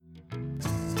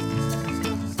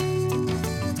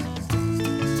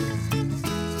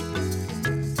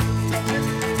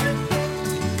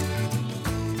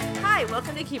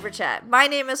Zookeeper Chat. My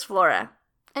name is Flora.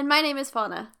 And my name is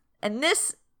Fauna. And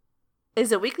this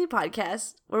is a weekly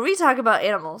podcast where we talk about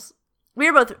animals. We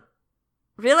are both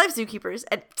real-life zookeepers,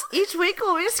 and each week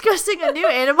we'll be discussing a new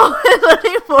animal and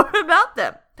learning more about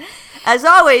them. As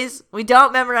always, we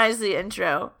don't memorize the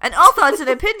intro, and all thoughts and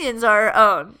opinions are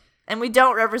our own, and we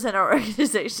don't represent our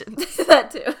organizations.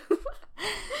 That too.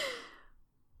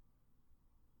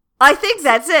 I think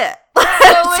that's it.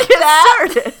 Let's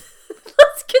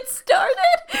get started.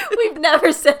 We've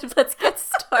never said let's get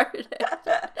started.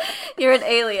 You're an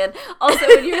alien. Also,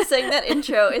 when you were saying that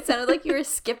intro, it sounded like you were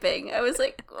skipping. I was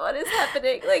like, what is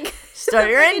happening? Like, start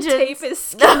your engine. Tape is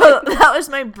skipping. No, that was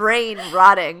my brain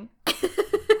rotting.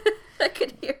 I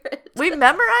could hear it. We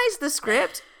memorized the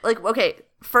script. Like, okay,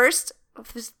 first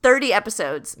 30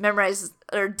 episodes, memorize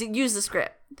or use the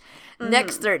script.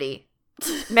 Next 30,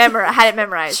 had it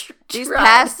memorized. These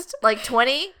past,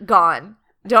 20, gone.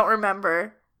 Don't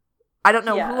remember. I don't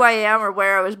know who I am or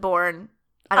where I was born.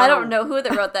 I don't know who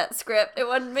that wrote that script. It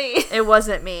wasn't me. It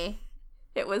wasn't me.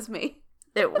 It was me.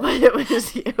 It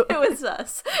was you. It was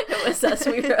us. It was us.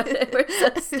 We wrote it. We're so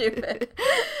stupid.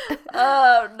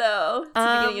 Oh, no. It's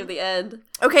the beginning of the end.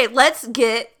 Okay, let's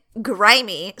get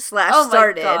grimy / started. Oh,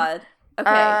 my God. Okay,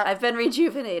 I've been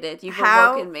rejuvenated. You've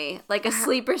awoken me. Like a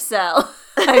sleeper cell.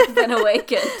 I've been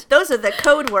awakened. Those are the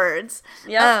code words.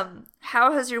 Yep.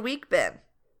 How has your week been?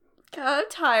 God, I'm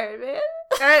tired, man.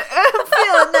 I'm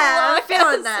feeling that. I'm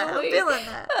feeling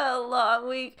that. A long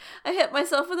week. I hit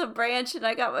myself with a branch and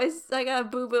I got a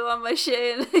boo-boo on my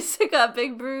shin. I got a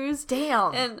big bruise.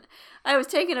 Damn. And I was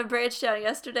taking a branch down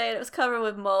yesterday and it was covered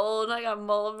with mold. And I got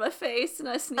mold in my face and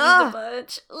I sneezed a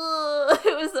bunch. Ugh,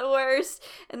 it was the worst.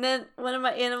 And then one of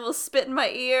my animals spit in my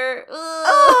ear. Ugh.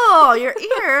 Oh, your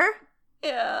ear?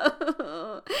 Yeah.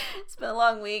 It's been a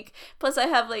long week. Plus I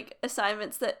have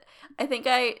assignments that I think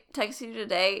I texted you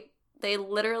today. They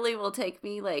literally will take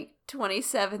me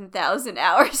 27,000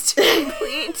 hours to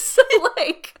complete. So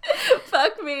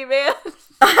fuck me, man.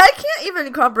 I can't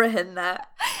even comprehend that.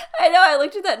 I know, I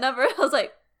looked at that number and I was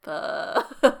like,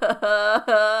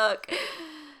 fuck.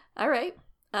 All right.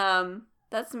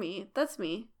 That's me.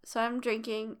 So I'm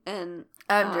drinking and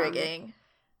I'm drinking.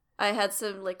 I had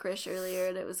some licorice earlier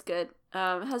and it was good.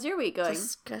 How's your week going?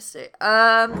 Disgusting.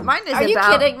 Mine is Are you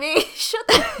kidding me? Shut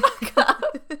the fuck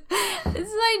up.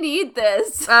 I need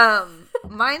this.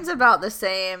 Mine's about the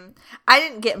same. I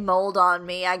didn't get mold on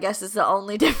me, I guess is the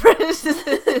only difference.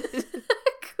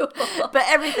 Cool. But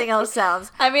everything else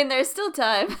sounds I mean, there's still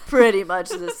time. Pretty much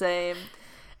the same.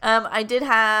 I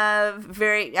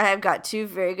have got 2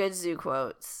 very good zoo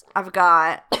quotes. I've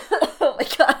got oh my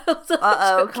God.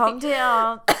 Calm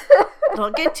down.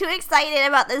 Don't get too excited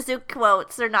about the zoo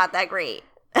quotes. They're not that great.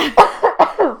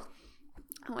 Oh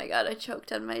my God, I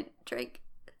choked on my drink.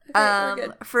 Okay, we're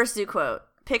good. First zoo quote.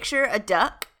 Picture a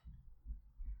duck.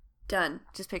 Done.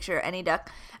 Just picture any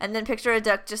duck. And then picture a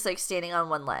duck just standing on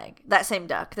one leg. That same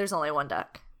duck. There's only one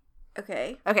duck.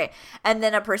 Okay. And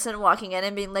then a person walking in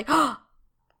and being like, oh,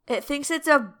 it thinks it's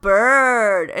a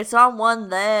bird. It's on one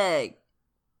leg.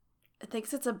 It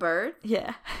thinks it's a bird?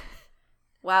 Yeah.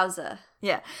 Wowza.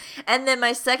 Yeah. And then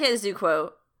my second zoo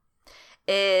quote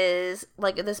is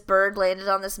this bird landed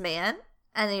on this man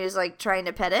and he was trying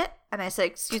to pet it. And I said,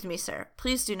 excuse me, sir,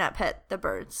 please do not pet the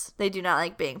birds. They do not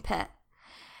like being pet.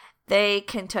 They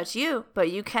can touch you,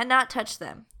 but you cannot touch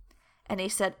them. And he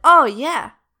said, oh,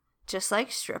 yeah, just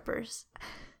like strippers.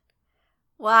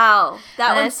 Wow.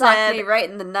 That one socked me right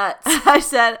in the nuts. I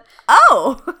said,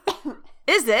 oh,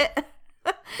 is it?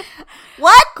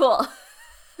 What? Cool.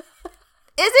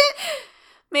 Is it?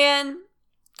 Man.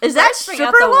 Is that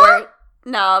stripper law?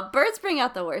 No, birds bring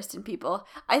out the worst in people.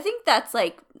 I think that's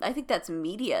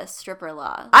media stripper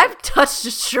law. I've touched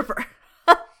a stripper.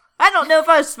 I don't know if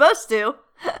I was supposed to.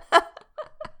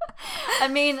 I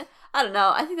mean, I don't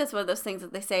know. I think that's one of those things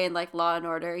that they say in Law and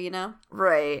Order, you know?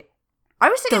 Right. I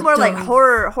was thinking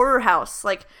more horror house,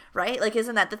 right?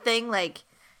 Isn't that the thing?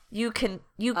 You can't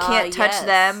touch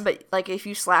them, but if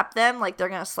you slap them, they're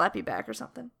gonna slap you back or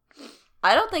something.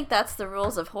 I don't think that's the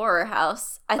rules of Horror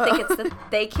House. I think it's that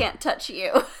they can't touch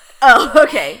you. Oh,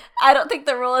 okay. I don't think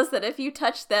the rule is that if you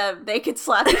touch them, they could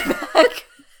slap you back.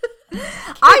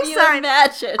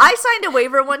 Imagine? I signed a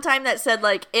waiver one time that said,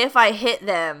 if I hit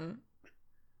them,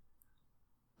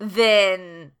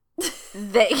 then I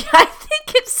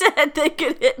think it said they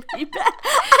could hit me back.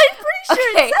 I'm pretty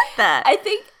sure it said that.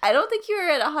 I don't think you were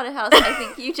at a haunted house. I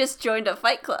think you just joined a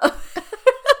fight club.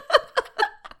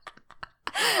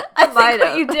 I think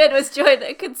what you did was join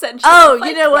a consensual fight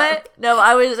you know club. what? No,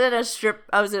 I was in a strip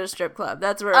club.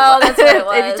 That's where it was. That's what it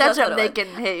was. If you touch them, they can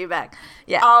hit you back.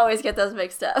 Yeah. I always get those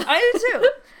mixed up. I do too.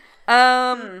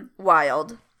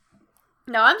 Wild.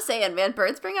 No, I'm saying, man,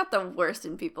 birds bring out the worst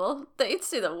in people. They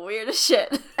do the weirdest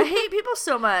shit. I hate people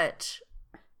so much.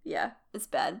 Yeah, it's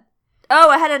bad. Oh,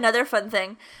 I had another fun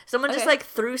thing. Someone just Okay. like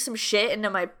threw some shit into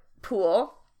my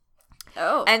pool.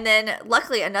 Oh. And then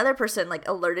luckily another person like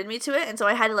alerted me to it, and so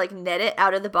I had to like net it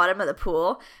out of the bottom of the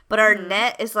pool. But our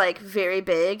net is like very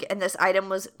big, and this item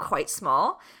was quite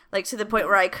small, like to the point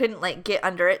where I couldn't like get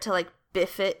under it to like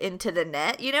biff it into the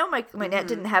net. You know, my net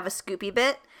didn't have a scoopy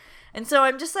bit, and so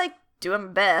I'm just like doing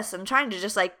my best. I'm trying to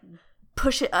just like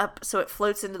push it up so it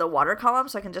floats into the water column,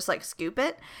 so I can just like scoop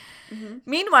it.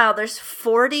 Meanwhile, there's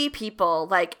 40 people.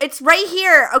 Like, it's right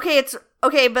here. Okay, it's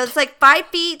okay, but it's like 5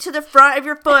 feet to the front of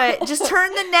your foot. Just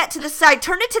turn the net to the side.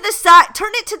 Turn it to the side.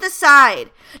 Turn it to the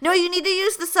side. No, you need to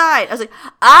use the side. I was like,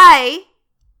 I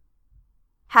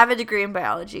have a degree in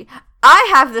biology. I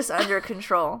have this under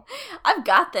control. I've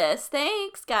got this.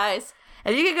 Thanks, guys.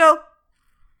 And you can go,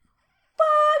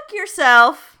 fuck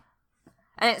yourself.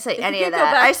 I didn't say any of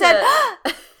that. I said,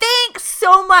 thanks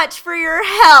so much for your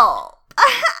help.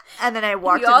 And then I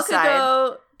walked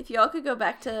inside. If you all could go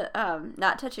back to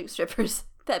not touching strippers,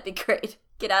 that'd be great.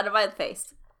 Get out of my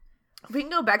face. We can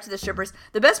go back to the strippers.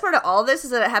 The best part of all this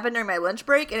is that it happened during my lunch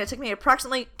break, and it took me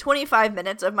approximately 25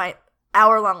 minutes of my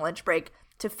hour-long lunch break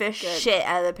to fish shit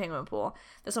out of the penguin pool.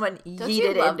 That someone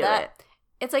yeeted into it.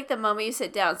 It's like the moment you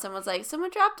sit down, someone's like,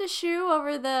 someone dropped a shoe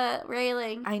over the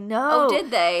railing. I know. Oh, did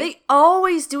they? They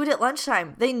always do it at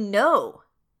lunchtime. They know.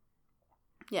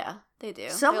 Yeah, they do.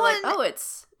 Someone... They're like, oh,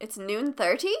 it's noon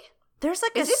 30? There's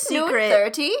like Is a it secret... noon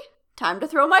 30? Time to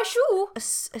throw my shoe.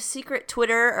 A secret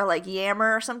Twitter or like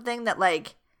Yammer or something that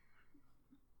like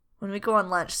when we go on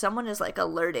lunch, someone is like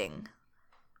alerting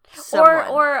someone.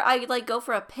 Or I like go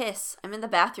for a piss. I'm in the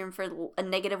bathroom for a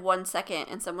negative 1 second,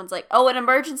 and someone's like, "Oh, an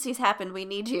emergency's happened. We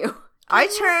need you."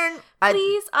 Please,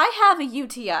 I have a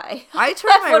UTI. I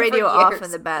turn my radio off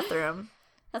in the bathroom.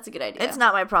 That's a good idea. It's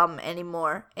not my problem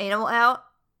anymore. Animal out.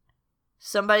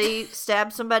 Somebody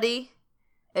stabbed somebody.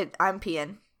 I'm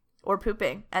peeing or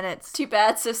pooping, and it's too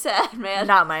bad, so sad, man.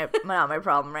 Not my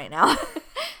problem right now.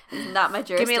 Not my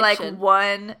jurisdiction. Give me like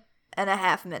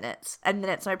 1.5 minutes, and then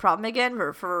it's my problem again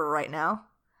for right now.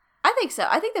 I think so.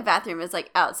 I think the bathroom is like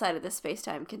outside of the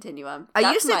space-time continuum.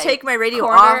 I used to take my radio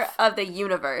corner off of the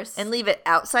universe and leave it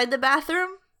outside the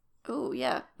bathroom. Oh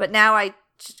yeah. But now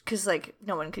because like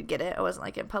no one could get it. I wasn't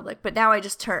like in public. But now I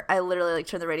literally like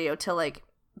turn the radio to like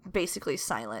basically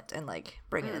silent and like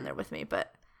bring it in there with me.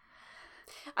 But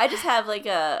I just have like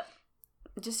a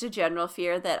general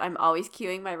fear that I'm always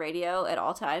cueing my radio at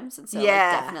all times. And so like,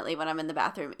 definitely when I'm in the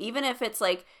bathroom, even if it's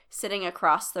like sitting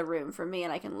across the room from me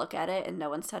and I can look at it and no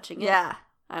one's touching it. Yeah.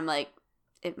 I'm like,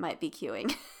 it might be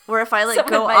cueing. Or if I like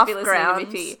go off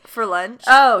grounds for lunch.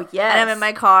 Oh, yes. And I'm in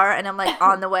my car and I'm like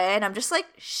on the way and I'm just like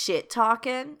shit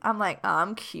talking. I'm like,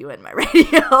 I'm cueing my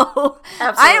radio.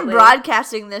 Absolutely. I am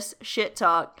broadcasting this shit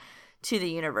talk to the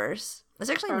universe. It's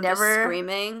actually never just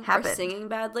screaming happened. or singing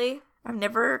badly. I've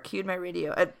never cued my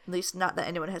radio, at least not that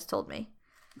anyone has told me.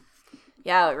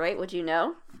 Yeah, right? Would you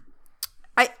know?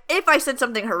 If I said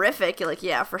something horrific, you're like,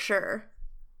 yeah, for sure.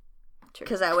 True.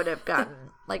 Because I would have gotten,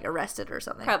 like, arrested or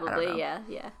something. Probably,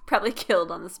 yeah. Probably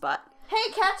killed on the spot.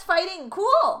 Hey, cats fighting,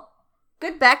 cool!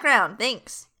 Good background,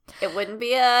 thanks. It wouldn't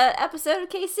be a episode of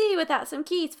KC without some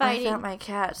Keats fighting. I thought my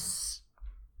cat's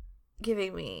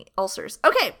giving me ulcers.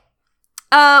 Okay.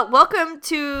 Welcome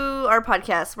to our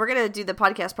podcast. We're going to do the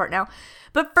podcast part now.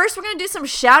 But first, we're going to do some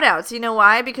shout-outs. You know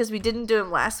why? Because we didn't do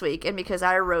them last week, and because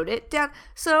I wrote it down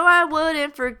so I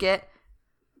wouldn't forget.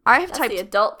 I have typed the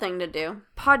adult thing to do.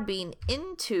 Podbean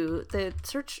into the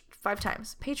search 5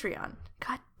 times. Patreon.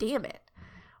 God damn it.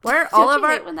 Why are all of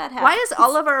our why does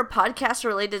all of our podcast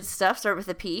related stuff start with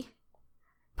a P?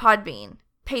 Podbean,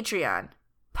 Patreon,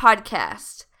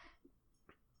 podcast.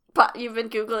 You've been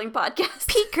Googling podcasts.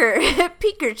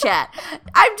 Peeker chat.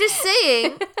 I'm just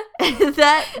saying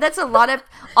that's a lot of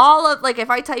like if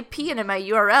I type P into my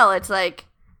URL, it's like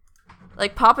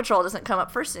Paw Patrol doesn't come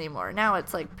up first anymore. Now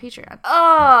it's like Patreon.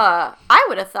 I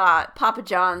would have thought Papa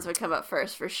John's would come up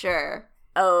first for sure.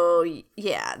 Oh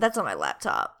yeah, that's on my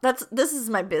laptop. This is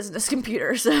my business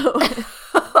computer, so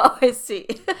oh, I see.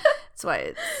 That's why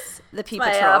it's the P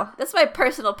Patrol. That's my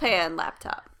personal pan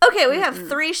laptop. Okay, we have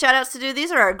 3 shout-outs to do.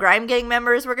 These are our Grime Gang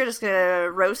members. We're just gonna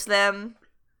roast them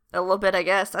a little bit, I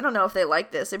guess. I don't know if they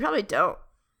like this. They probably don't.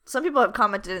 Some people have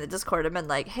commented in the Discord and been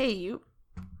like, "Hey, you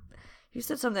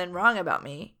said something wrong about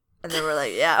me," and then we're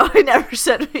like, "Yeah, we never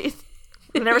said we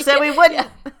wouldn't." Yeah,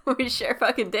 we sure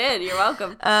fucking did. You're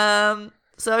welcome.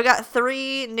 So I got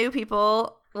 3 new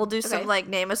people. We'll do some like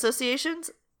name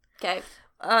associations. Okay.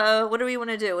 What do we want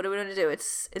to do?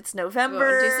 It's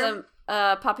November. Do some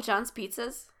Papa John's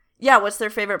pizzas. Yeah, what's their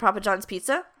favorite Papa John's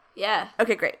pizza? Yeah.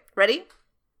 Okay, great. Ready?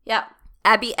 Yeah.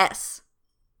 Abby S.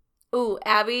 Ooh,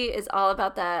 Abby is all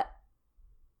about that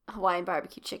Hawaiian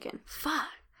barbecue chicken. Fuck.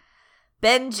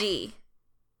 Ben G.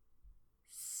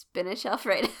 Spinach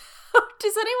Alfredo.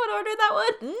 Does anyone order that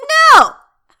one? No!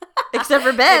 Except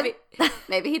for Ben.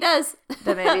 Maybe he does.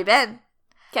 Then maybe Ben.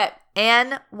 Okay.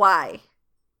 Ann Y.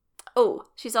 Oh,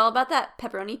 she's all about that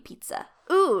pepperoni pizza.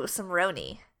 Ooh, some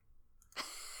Roni.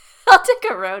 I'll take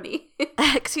a Roni.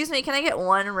 Excuse me, can I get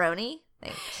one Roni?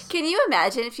 Thanks. Can you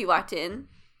imagine if you walked in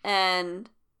and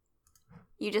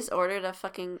you just ordered a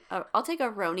fucking... I'll take a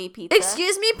Roni pizza.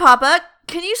 Excuse me, Papa,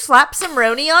 can you slap some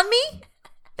Roni on me?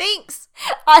 Thanks.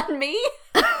 On me?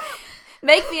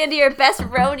 Make me into your best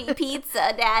Roni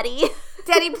pizza, Daddy.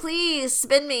 Daddy, please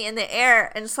spin me in the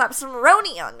air and slap some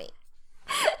Roni on me.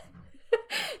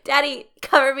 Daddy,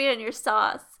 cover me in your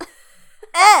sauce.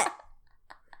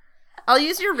 I'll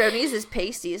use your Ronis as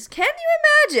pasties. Can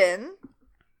you imagine?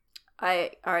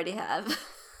 I already have.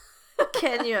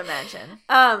 Can you imagine?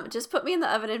 Just put me in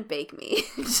the oven and bake me.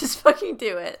 Just fucking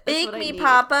do it. That's Bake me,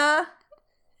 Papa.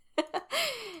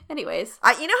 Anyways.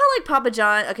 You know how, like, Papa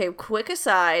John... Okay, quick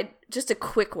aside. Just a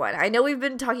quick one. I know we've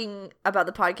been talking about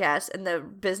the podcast and the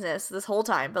business this whole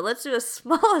time, but let's do a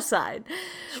small aside.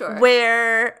 Sure.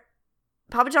 Where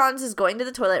Papa John's is going to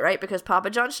the toilet, right? Because Papa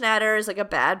John Schnatter is, like, a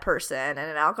bad person and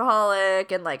an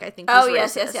alcoholic and, like, I think he's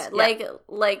racist. Yes.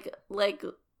 Like,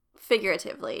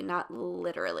 figuratively, not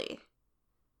literally.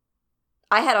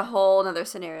 I had a whole other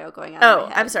scenario going on. Oh, in my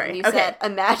head I'm sorry. When you Okay. said,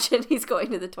 imagine he's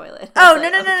going to the toilet. Oh,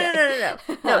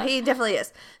 no. No, he definitely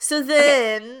is. So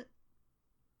then,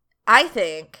 I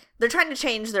think they're trying to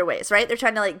change their ways, right? They're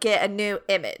trying to, like, get a new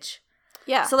image.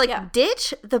 Yeah. So, like,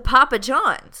 ditch the Papa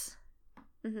Johns.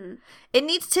 Mm-hmm. It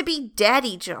needs to be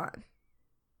Daddy John.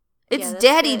 It's Yeah,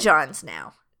 Daddy good. John's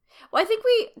now. Well, I think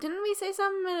didn't we say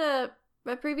something in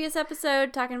a previous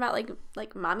episode talking about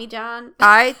like Mommy John?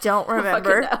 I don't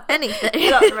remember know. anything. I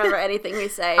don't remember anything we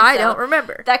say. I so don't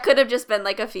remember. That could have just been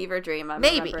like a fever dream. I'm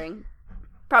Maybe. remembering.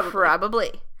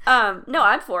 Probably. No,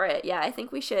 I'm for it. Yeah, I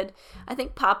think we should. I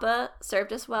think Papa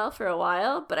served us well for a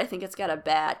while, but I think it's got a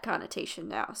bad connotation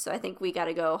now. So I think we got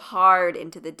to go hard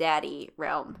into the daddy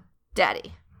realm.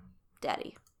 Daddy.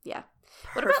 Yeah.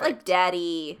 What about like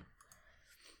daddy?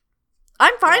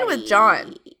 I'm fine with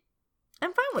John.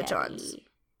 I'm fine with John's.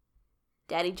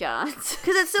 Daddy John's.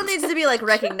 Because it still needs to be, like,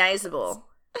 recognizable.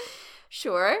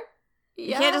 Sure. Yeah. You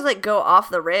Yeah. can't just, like, go off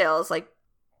the rails like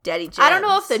Daddy John's. I don't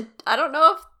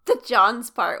know if the John's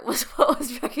part was what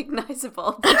was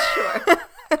recognizable, but sure.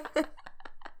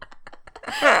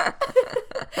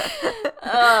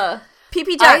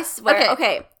 PP John. I swear.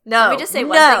 Okay. No. Can we just say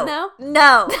one thing, though?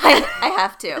 No. I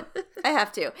have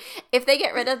to. If they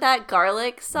get rid of that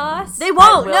garlic sauce, They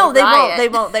won't. I No, will they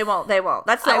riot. won't. They won't.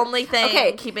 That's the only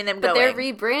thing keeping them going. But they're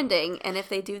rebranding, and if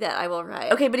they do that, I will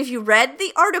riot. Okay, but if you read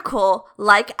the article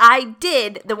like I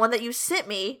did, the one that you sent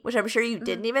me, which I'm sure you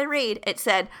didn't even read, it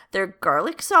said their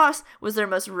garlic sauce was their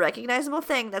most recognizable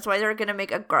thing. That's why they're going to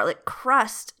make a garlic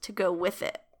crust to go with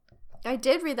it. I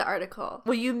did read the article.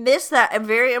 Well, you missed that a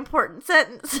very important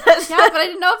sentence. Yeah, but I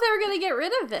didn't know if they were going to get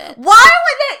rid of it. Why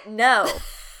would they? No.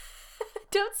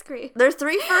 Don't scream. They're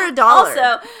 $3 for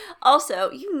 $1. Also,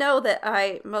 you know that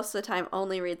I most of the time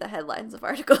only read the headlines of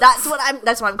articles. That's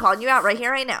why I'm calling you out right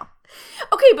here, right now.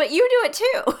 Okay, but you do it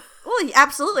too. Well,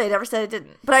 absolutely. I never said I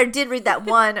didn't. But I did read that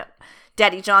one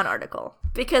Daddy John article.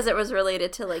 Because it was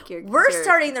related to like your We're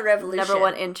starting the revolution. Number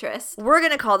one interest. We're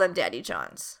going to call them Daddy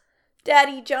Johns.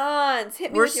 Daddy John's,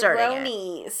 hit me with your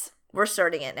Ronies. We're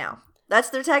starting it now.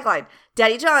 That's their tagline.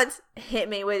 Daddy John's, hit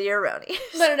me with your Ronies.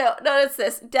 No, it's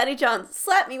this. Daddy John's,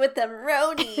 slap me with them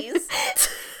Ronies.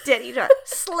 Daddy John,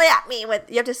 slap me with,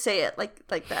 you have to say it like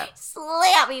that.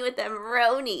 Slap me with them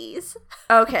Ronies.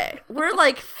 Okay, we're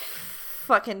like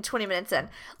fucking 20 minutes in.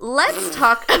 Let's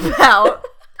talk about...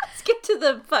 Let's get to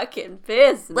the fucking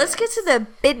business. Let's get to the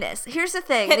business. Here's the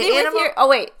thing. Hit me with your... Oh,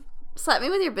 wait. Slap me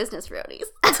with your business Ronies.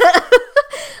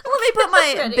 Let me put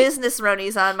my business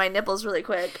Ronies on my nipples really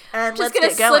quick. And Just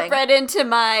let's get going. slip right into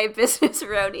my business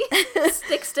Ronies.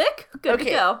 Stick. Good to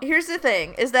go. Here's the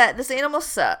thing, is that this animal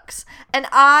sucks. And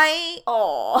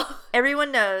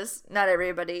everyone knows, not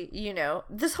everybody, you know,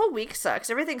 this whole week sucks.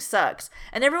 Everything sucks.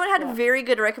 And everyone had very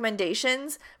good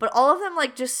recommendations, but all of them,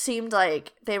 like, just seemed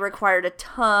like they required a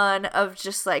ton of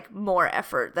just, like, more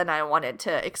effort than I wanted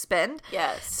to expend.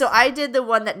 Yes. So I did the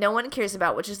one that no one cares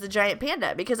about, which is the giant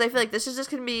panda, because I feel like this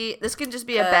can just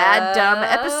be a bad, dumb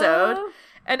episode,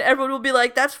 and everyone will be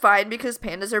like, that's fine, because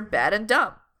pandas are bad and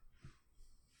dumb.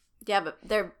 Yeah, but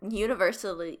they're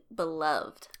universally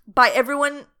beloved. By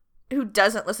everyone who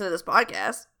doesn't listen to this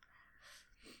podcast.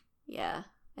 Yeah,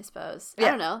 I suppose. Yeah. I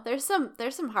don't know. There's some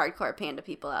hardcore panda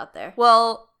people out there.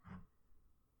 Well,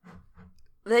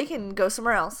 they can go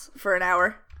somewhere else for an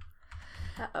hour.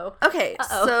 Uh-oh. Okay,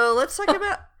 so let's talk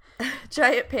about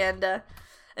giant panda.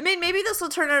 I mean, maybe this will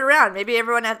turn it around. Maybe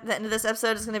everyone at the end of this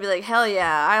episode is going to be like, "Hell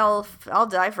yeah, I'll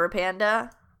die for a panda."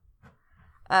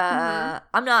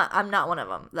 I'm not one of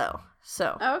them though.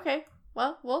 So. Oh, okay.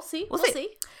 Well, we'll see. We'll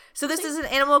see. So this is an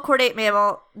animal chordate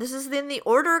mammal. This is in the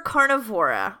order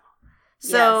Carnivora.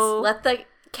 So yes, let the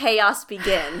chaos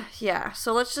begin. Yeah.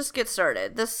 So let's just get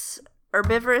started. This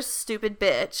herbivorous stupid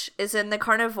bitch is in the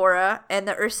Carnivora and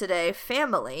the Ursidae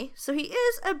family. So he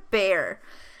is a bear.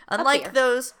 Unlike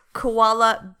those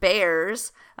koala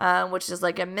bears, which is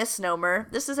like a misnomer,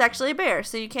 this is actually a bear.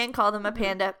 So you can call them a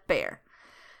panda bear.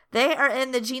 They are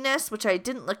in the genus, which I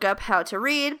didn't look up how to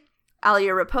read,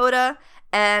 Aleuropoda,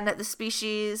 and the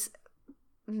species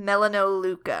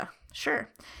Melanoleuca. Sure.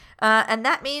 And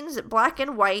that means black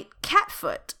and white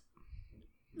catfoot.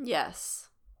 Yes.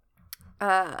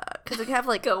 Because they have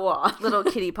like go on little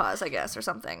kitty paws, I guess, or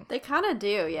something. They kind of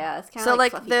do, yeah. It's kind of so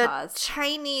like like fluffy the paws.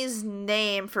 Chinese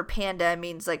name for panda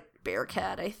means like bear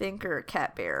cat, I think, or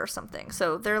cat bear or something.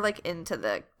 So they're like into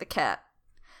the cat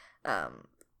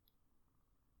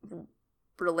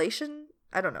relation.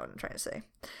 I don't know what I'm trying to say.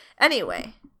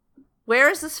 Anyway, where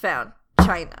is this found?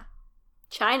 China.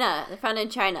 China. They're found in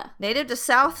China. Native to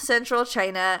south central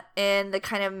China in the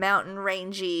kind of mountain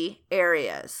rangy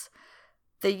areas.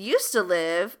 They used to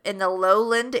live in the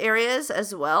lowland areas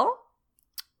as well.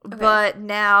 Okay. But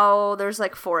now there's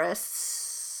like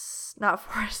forests. Not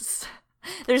forests.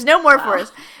 There's no more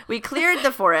forests. We cleared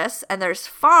the forests and there's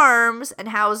farms and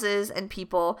houses and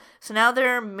people. So now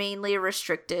they're mainly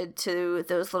restricted to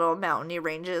those little mountainy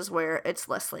ranges where it's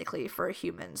less likely for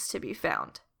humans to be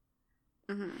found.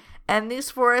 Mm-hmm. And these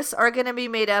forests are going to be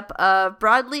made up of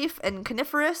broadleaf and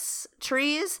coniferous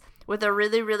trees with a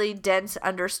really, really dense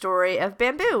understory of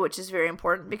bamboo, which is very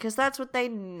important because that's what they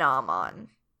nom on.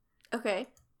 Okay.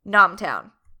 Nom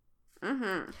town.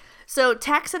 Mm-hmm. So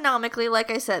taxonomically,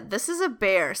 like I said, this is a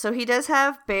bear. So he does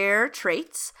have bear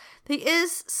traits. He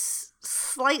is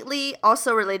slightly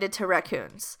also related to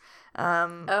raccoons.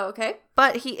 Okay.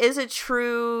 But he is a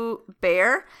true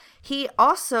bear. He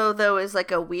also, though, is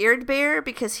like a weird bear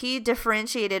because he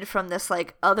differentiated from this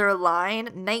like other line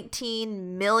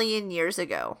 19 million years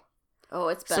ago. Oh,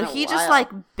 it's been a while. So he just like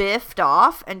biffed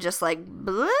off and just like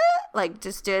bleh, like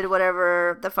just did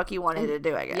whatever the fuck he wanted to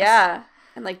do, I guess. Yeah.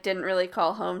 And like didn't really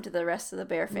call home to the rest of the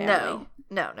bear family.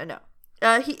 No.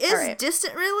 He is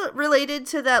distantly related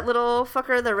to that little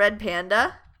fucker, the red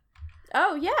panda.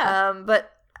 Oh, yeah.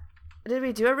 But did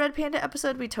we do a red panda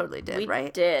episode? We totally did, right?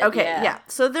 We did, okay, yeah.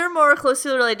 So they're more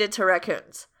closely related to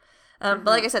raccoons. But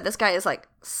like I said, this guy is like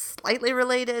slightly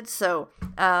related, so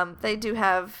they do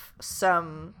have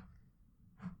some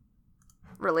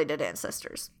related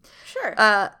ancestors. Sure.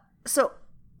 So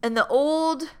in the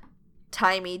old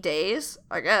timey days,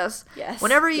 I guess, yes,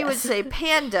 whenever you would say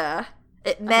panda,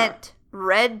 it meant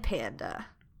red panda.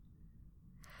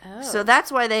 Oh. So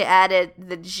that's why they added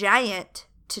the giant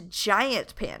to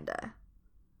giant panda.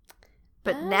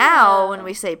 But now when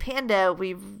we say panda,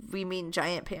 we mean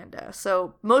giant panda.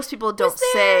 So most people don't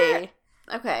say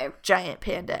giant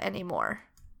panda anymore.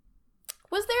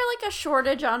 Was there like a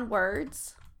shortage on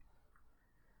words?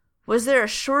 Was there a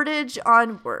shortage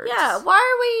on words? Yeah,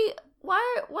 why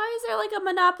is there like a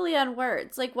monopoly on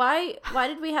words? Like why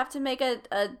did we have to make a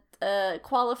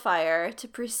qualifier to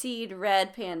precede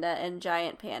red panda and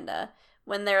giant panda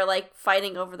when they're like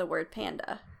fighting over the word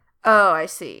panda? Oh, I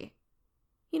see.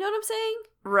 You know what I'm saying?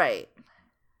 Right.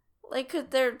 Like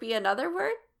could there be another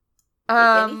word?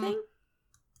 Like anything?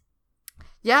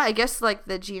 Yeah, I guess like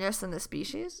the genus and the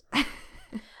species.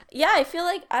 Yeah, I feel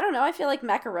like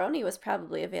macaroni was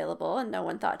probably available and no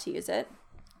one thought to use it.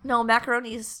 No,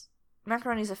 macaroni's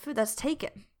a food that's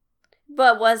taken.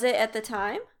 But was it at the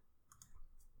time?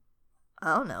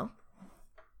 I don't know.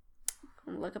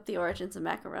 Look up the origins of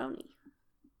macaroni.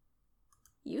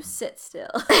 You sit still.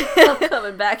 I'm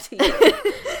coming back to you.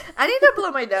 I need to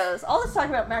blow my nose. All this talk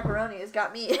about macaroni has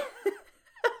got me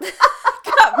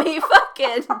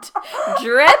fucking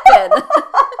dripping.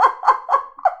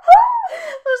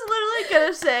 I was literally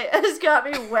gonna say, it's got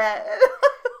me wet.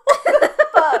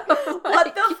 What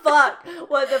the fuck?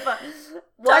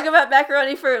 Talk about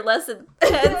macaroni for less than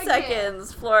 10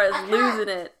 seconds. Flora's losing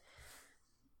it.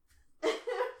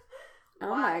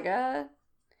 Oh my god.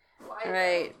 Why All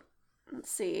right.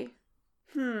 Let's see.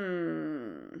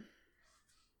 The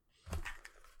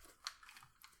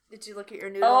Did you look at your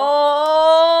noodle?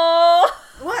 Oh!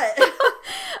 What?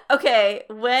 Okay,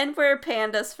 when were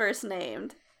pandas first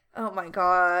named? Oh my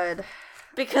god.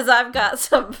 Because I've got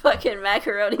some fucking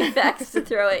macaroni facts to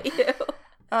throw at you.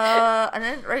 I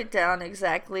didn't write down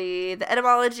exactly. The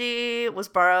etymology was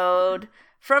borrowed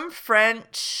from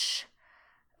French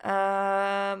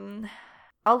a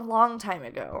long time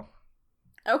ago.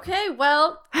 Okay,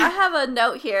 well, I have a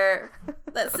note here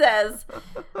that says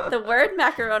the word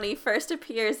macaroni first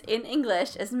appears in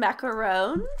English as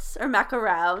macarons or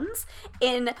macarons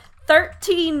in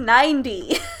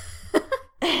 1390.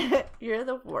 You're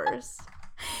the worst.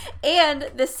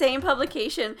 And the same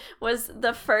publication was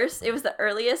the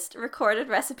earliest recorded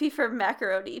recipe for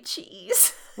macaroni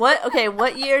cheese. What? Okay,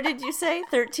 what year did you say?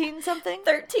 13 something?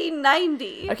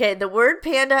 1390. Okay, the word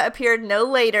panda appeared no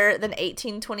later than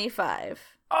 1825.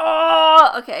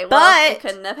 Oh, okay. Well, But it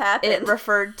couldn't have happened. It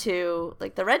referred to,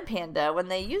 like, the red panda when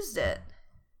they used it.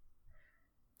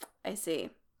 I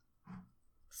see.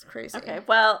 It's crazy. Okay,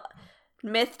 well,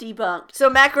 myth debunked. So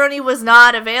macaroni was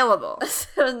not available.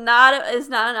 So is not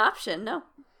an option. No.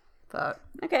 Fuck.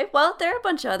 Okay, well, there are a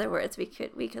bunch of other words we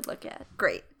could look at.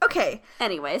 Great. Okay.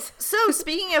 Anyways. So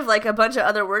speaking of, like, a bunch of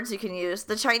other words you can use,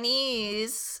 the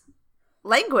Chinese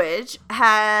language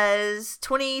has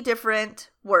 20 different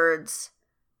words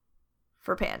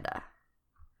for panda.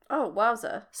 Oh,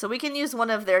 wowza. So we can use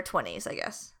one of their 20s, I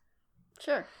guess.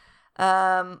 Sure.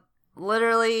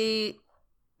 Literally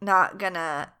not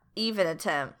gonna even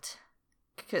attempt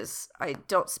because I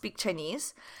don't speak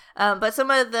Chinese. But some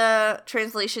of the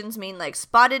translations mean, like,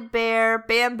 spotted bear,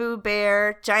 bamboo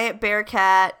bear, giant bear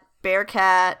cat,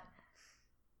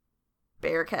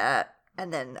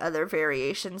 and then other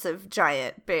variations of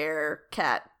giant bear,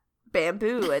 cat,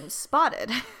 bamboo, and spotted,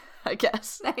 I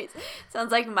guess. Nice.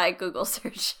 Sounds like my Google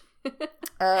search. So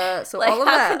like, all of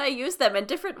how that. can I use them in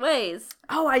different ways?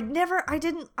 Oh, oh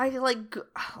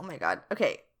my god.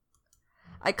 Okay.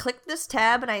 I clicked this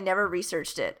tab and I never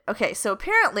researched it. Okay, so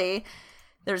apparently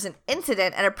there's an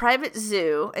incident at a private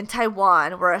zoo in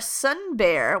Taiwan where a sun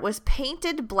bear was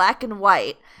painted black and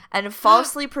white and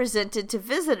falsely presented to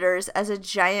visitors as a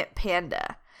giant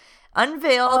panda.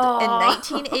 Unveiled in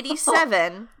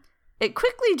 1987, it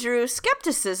quickly drew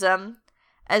skepticism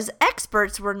as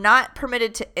experts were not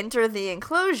permitted to enter the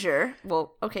enclosure.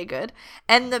 Well, okay, good.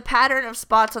 And the pattern of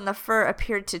spots on the fur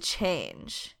appeared to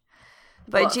change.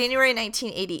 By January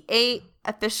 1988,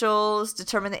 officials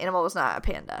determined the animal was not a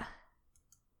panda.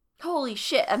 Holy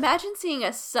shit. Imagine seeing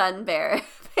a sun bear.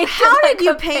 How did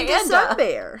you paint a sun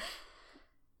bear?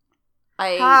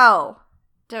 How?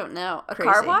 Don't know. A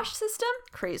Crazy. car wash system?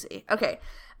 Crazy. Okay.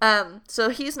 So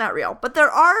he's not real. But there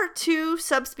are 2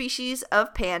 subspecies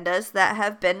of pandas that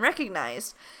have been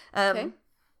recognized. Okay.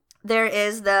 There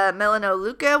is the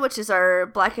Melanoluca, which is our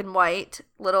black and white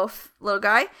little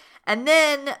guy. And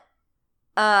then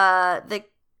the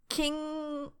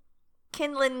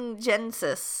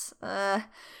Kinlingensis,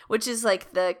 which is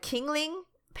like the kingling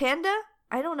panda.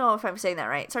 I don't know if I'm saying that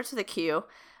right. It starts with a Q.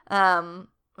 I'm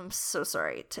so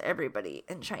sorry to everybody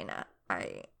in China.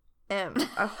 I am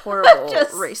a horrible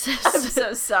racist. I'm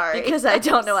so sorry. Because I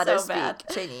don't know how to so speak bad.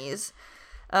 Chinese.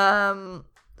 So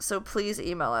please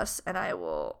email us and I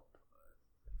will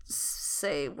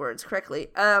say words correctly.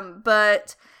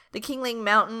 But the Kingling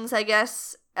Mountains, I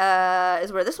guess,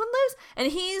 is where this one lives.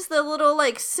 And he's the little,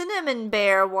 like, cinnamon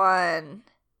bear one.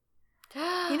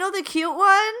 You know the cute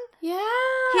one? Yeah.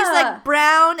 He's, like,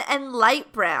 brown and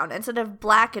light brown instead of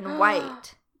black and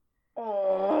white.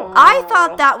 Oh. I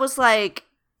thought that was, like,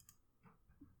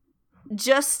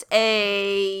 just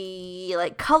a,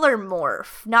 like, color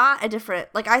morph, not a different,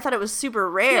 like, I thought it was super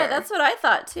rare. Yeah, that's what I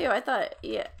thought, too. I thought,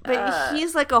 yeah. But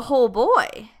he's, like, a whole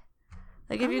boy.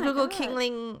 Like, if you Google God.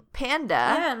 Kingling Panda.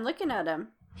 Yeah, I'm looking at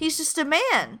him. He's just a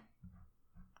man.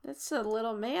 That's a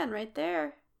little man right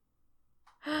there.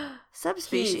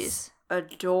 Subspecies. He's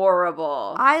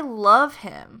adorable. I love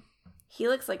him. He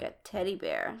looks like a teddy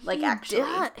bear. Like, He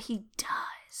actually. he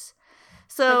does.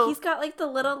 So Like, he's got, like, the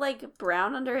little, like,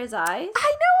 brown under his eyes.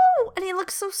 I know! And he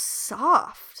looks so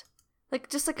soft. Like,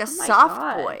 just like a Oh my soft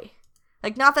God. boy.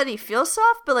 Like, not that he feels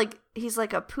soft, but, like, he's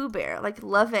like a Pooh Bear. Like,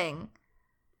 loving.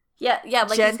 Yeah, like, he's got,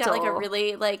 like, a Gentle.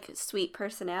 really, like, sweet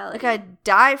personality. Like, I'd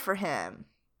die for him.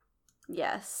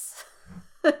 Yes.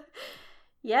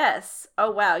 Yes. Oh,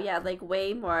 wow. Yeah, like,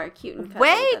 way more cute and cuddly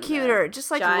Way than the cuter.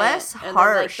 Just, like, giant, less and then,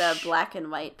 harsh. like, the black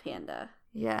and white panda.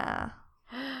 Yeah.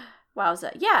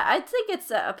 Wowza. Yeah, I think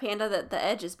it's a panda that the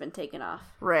edge has been taken off.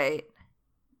 Right.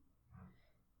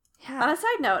 On Yeah. a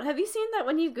side note, have you seen that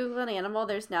when you Google an animal,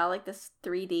 there's now, like, this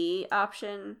 3D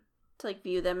option to, like,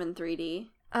 view them in 3D?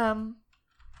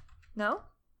 No?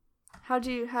 How?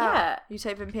 Yeah. You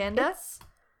type in panda?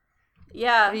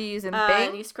 Yeah. Are you using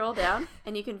And Bing? you scroll down,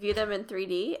 and you can view them in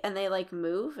 3D, and they, like,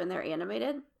 move, and they're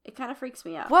animated. It kind of freaks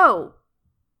me out. Whoa.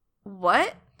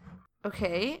 What?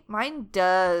 Okay. Mine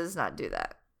does not do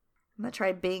that. I'm going to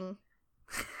try Bing.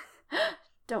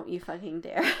 Don't you fucking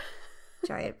dare.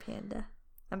 Giant panda.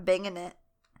 I'm binging it.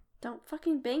 Don't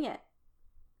fucking Bing it.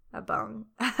 A bong.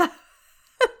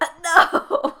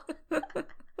 No!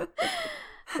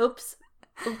 Oops.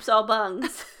 Oops, all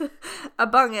bungs. A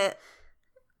bung it.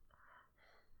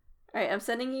 Alright, I'm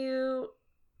sending you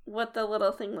what the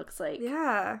little thing looks like.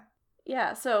 Yeah.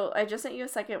 Yeah, so I just sent you a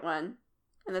second one.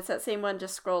 And it's that same one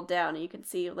just scrolled down, and you can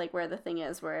see, like, where the thing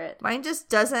is, where it... Mine just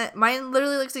doesn't. Mine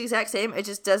literally looks the exact same. It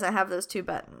just doesn't have those two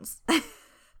buttons.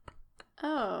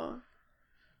 Oh.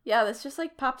 Yeah, this just,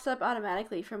 like, pops up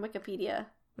automatically from Wikipedia.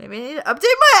 Maybe I need to update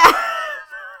my app.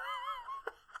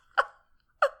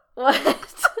 What? What?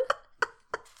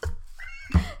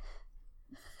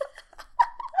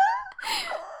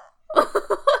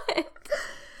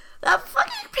 That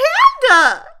fucking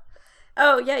panda.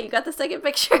 Oh, yeah, you got the second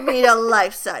picture. I need a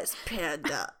life-size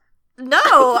panda. No,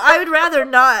 I would rather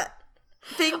not.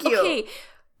 Thank you. Okay,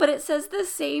 but it says the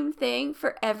same thing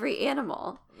for every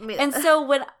animal. I mean, And so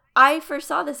when I first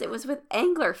saw this, it was with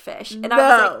anglerfish. And I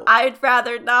was No. like, I'd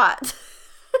rather not.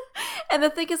 And the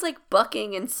thing is, like,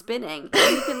 bucking and spinning.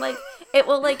 And you can, like, it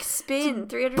will, like, spin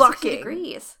 360 bucking.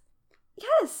 degrees.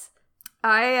 Yes.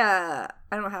 I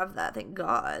don't have that, thank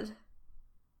God.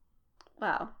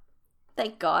 Wow.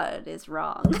 Thank God it is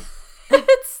wrong.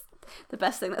 It's the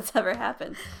best thing that's ever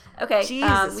happened. Okay.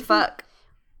 Jesus fuck.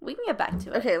 We can get back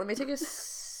to it. Okay, let me take a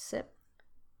sip.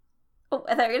 Oh,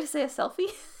 I thought you were going to say a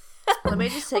selfie. Let me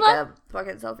just take Hold a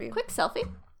fucking selfie. Quick selfie.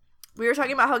 We were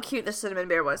talking about how cute the cinnamon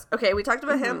bear was. Okay, we talked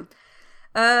about him.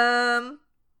 But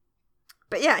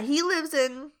yeah, he lives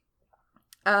in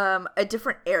a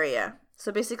different area.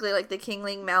 So basically like the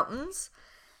Kingling Mountains.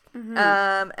 Mm-hmm.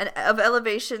 And of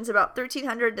elevations about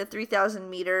 1,300 to 3,000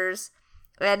 meters.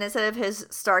 And instead of his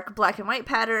stark black and white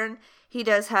pattern, he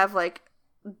does have like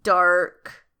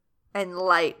dark and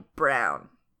light brown.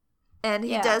 And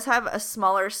he does have a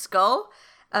smaller skull,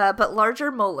 but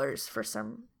larger molars for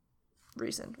some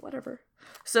reason. Whatever.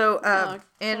 So,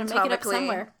 anatomically,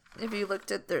 if you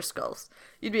looked at their skulls,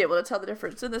 you'd be able to tell the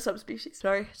difference in the subspecies.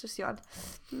 Sorry, just yawned.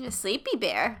 You're a sleepy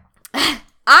bear.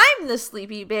 I'm the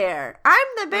sleepy bear. I'm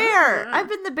the bear. I've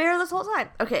been the bear this whole time.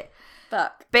 Okay.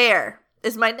 Fuck. Bear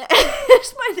is my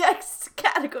is my next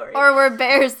category. Or were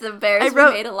bears the bears we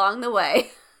made along the way?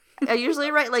 I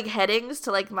usually write like headings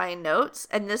to like my notes,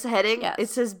 and this heading it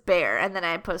says bear, and then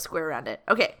I put a square around it.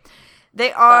 Okay.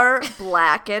 They are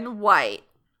black and white.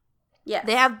 Yeah.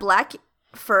 They have black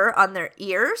fur on their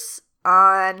ears,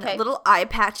 on little eye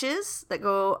patches that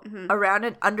go around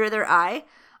and under their eye,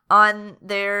 on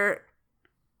their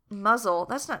muzzle.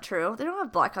 That's not true. They don't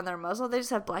have black on their muzzle. They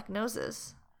just have black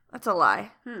noses. That's a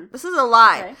lie. This is a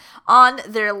lie. Okay. On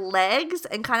their legs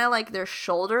and kind of like their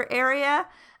shoulder area,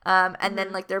 and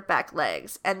then like their back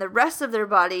legs. And the rest of their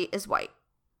body is white.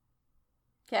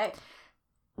 Okay.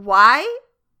 Why?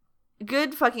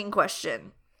 Good fucking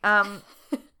question.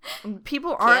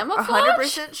 People aren't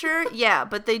 100% sure. Yeah,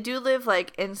 but they do live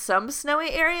like in some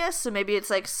snowy areas, so maybe it's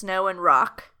like snow and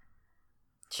rock.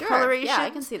 Sure. Coloration. Yeah, I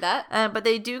can see that. But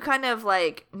they do kind of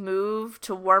like move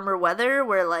to warmer weather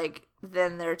where like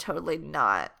then they're totally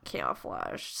not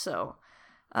camouflaged. So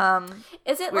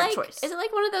is it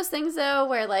like one of those things though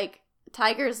where like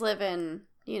tigers live in,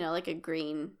 you know, like a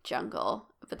green jungle,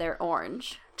 but they're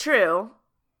orange. True.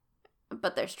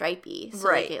 But they're stripy. So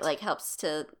right. Like, it like helps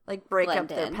to like break up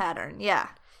their pattern. Yeah.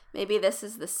 Maybe this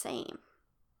is the same.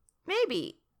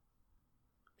 Maybe.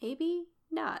 Maybe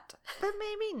not. But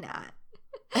maybe not.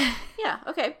 Yeah,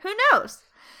 okay. Who knows?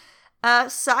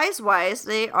 Size-wise,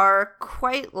 they are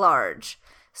quite large.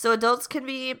 So adults can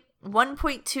be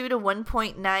 1.2 to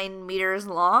 1.9 meters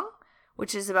long,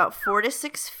 which is about 4 to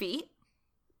 6 feet.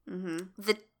 Mm-hmm.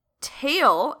 The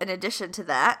tail, in addition to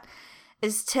that,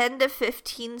 is 10 to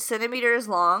 15 centimeters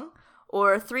long,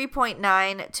 or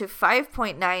 3.9 to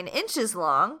 5.9 inches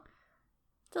long.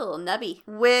 It's a little nubby.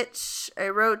 Which I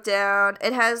wrote down.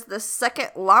 It has the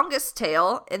second longest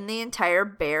tail in the entire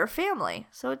bear family.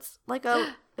 So it's like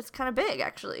it's kind of big,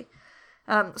 actually.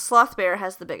 Sloth bear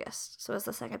has the biggest. So it's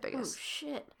the second biggest. Oh,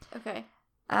 shit. Okay.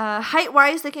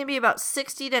 Height-wise, they can be about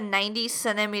 60 to 90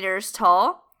 centimeters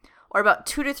tall, or about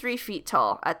 2 to 3 feet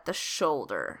tall at the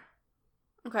shoulder.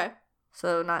 Okay.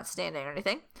 So not standing or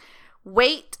anything.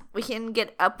 Weight, we can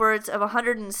get upwards of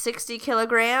 160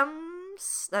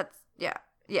 kilograms. That's,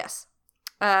 yes.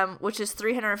 Which is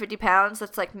 350 pounds.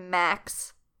 That's like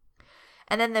max.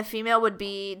 And then the female would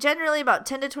be generally about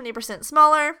 10 to 20%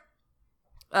 smaller,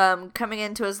 coming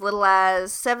into as little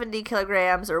as 70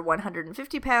 kilograms or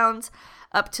 150 pounds,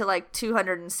 up to like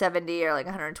 270 or like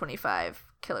 125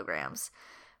 kilograms.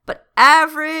 But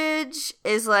average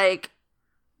is like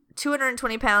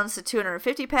 220 pounds to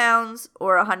 250 pounds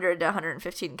or 100 to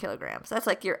 115 kilograms. That's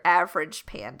like your average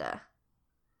panda.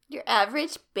 Your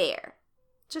average bear.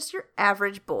 Just your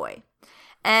average boy.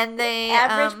 And they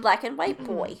average black and white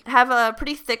boy have a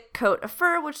pretty thick coat of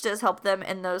fur, which does help them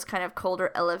in those kind of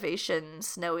colder elevation,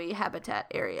 snowy habitat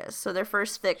areas. So their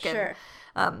fur's thick and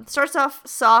starts off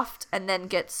soft and then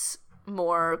gets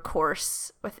more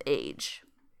coarse with age.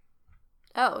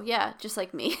 Oh, yeah, just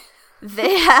like me.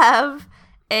 They have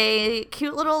a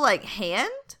cute little like hand.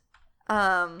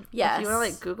 Yes. If you want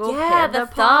to like Google the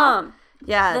thumb.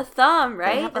 Yeah. The thumb,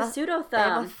 right? The pseudo thumb. They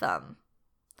have a thumb.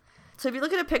 So if you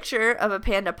look at a picture of a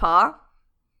panda paw,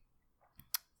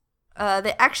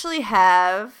 they actually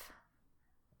have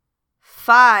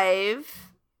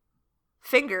 5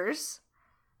 fingers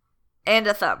and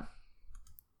a thumb.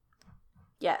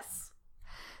 Yes.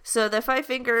 So the 5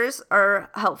 fingers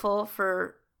are helpful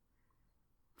for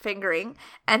fingering,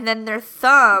 and then their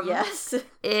thumb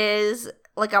is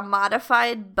like a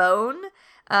modified bone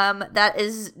that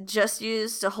is just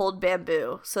used to hold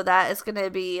bamboo. So that is going to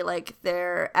be like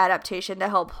their adaptation to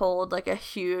help hold like a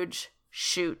huge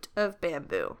shoot of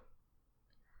bamboo.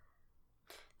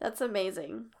 That's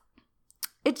amazing.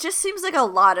 It just seems like a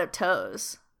lot of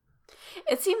toes.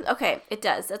 It seems, okay, it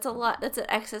does. That's a lot. That's an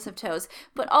excess of toes.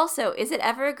 But also, is it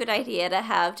ever a good idea to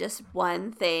have just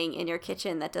one thing in your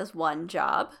kitchen that does one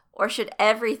job? Or should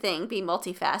everything be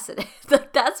multifaceted?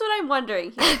 That's what I'm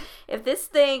wondering here. If this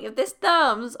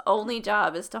thumb's only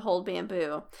job is to hold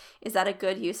bamboo, is that a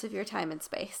good use of your time and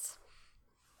space?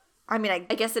 I mean,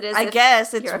 I guess it is. I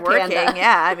guess it's working.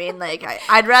 Yeah, I mean, like,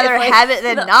 I'd rather have it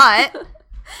than not.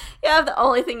 Yeah, if the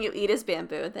only thing you eat is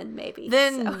bamboo, then maybe.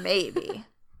 Maybe.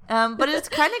 But it's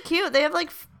kind of cute. They have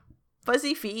like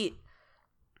fuzzy feet.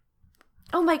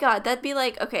 Oh my god, that'd be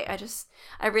like, okay,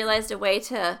 I realized a way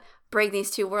to bring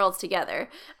these two worlds together.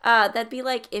 That'd be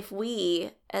like if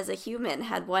we, as a human,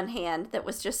 had one hand that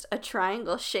was just a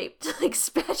triangle-shaped like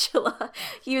spatula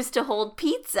used to hold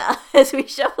pizza as we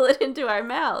shovel it into our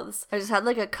mouths. I just had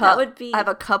like a cup. That would be... I have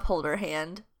a cup holder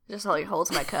hand. Just like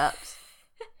holds my cups.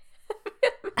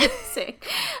 Amazing.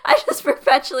 I just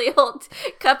perpetually hold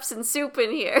cups and soup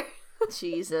in here.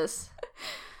 Jesus.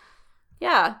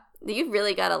 Yeah, you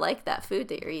really gotta like that food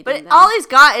that you're eating. But all he's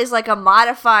got is like a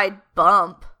modified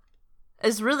bump.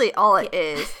 Is really all it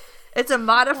is. It's a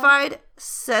modified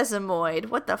sesamoid.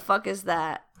 What the fuck is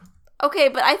that? Okay,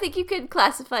 but I think you could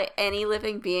classify any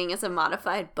living being as a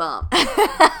modified bump.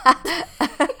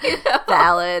 You know?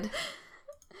 Valid.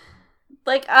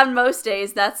 Like, on most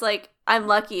days, that's like, I'm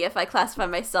lucky if I classify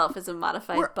myself as a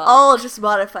modified We're bump. all just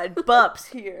modified bumps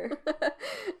here.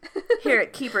 Here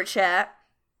at Keeper Chat.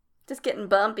 Just getting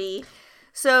bumpy.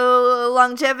 So,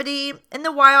 longevity in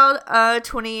the wild,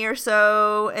 20 or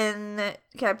so. In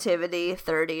captivity,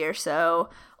 30 or so.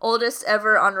 Oldest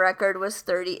ever on record was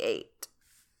 38.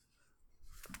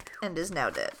 And is now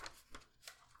dead.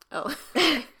 Oh.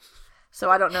 So,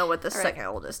 I don't know what the All right. second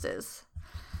oldest is.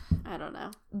 I don't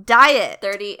know. Diet.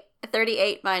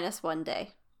 38 minus 1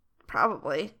 day.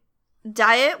 Probably.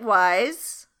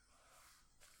 Diet-wise.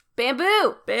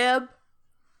 Bamboo!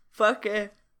 Fucking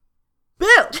boo!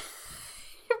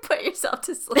 You put yourself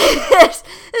to sleep.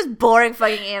 This boring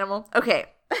fucking animal. Okay.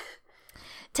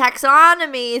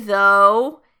 Taxonomy,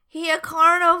 though. He a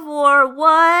carnivore.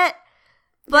 What?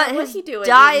 But what's his he doing?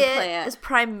 diet is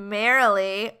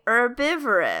primarily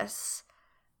herbivorous.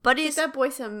 But Give that boy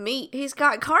some meat. He's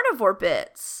got carnivore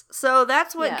bits. So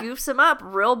that's what goofs him up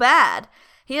real bad.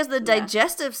 He has the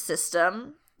digestive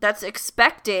system that's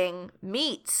expecting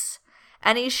meats.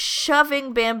 And he's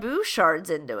shoving bamboo shards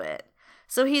into it.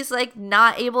 So he's like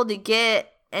not able to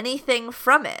get anything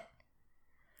from it.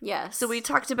 Yes. So we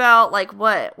talked about like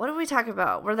what? What did we talk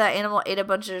about? Where that animal ate a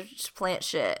bunch of plant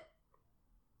shit.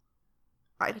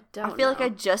 I feel like I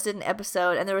just did an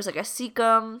episode and there was like a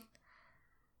cecum.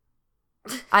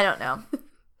 I don't know.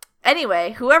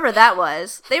 Anyway, whoever that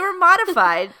was, they were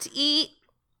modified to eat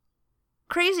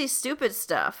crazy stupid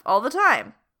stuff all the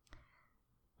time.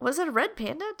 Was it a red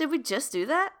panda? Did we just do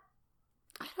that?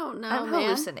 I don't know, I'm man.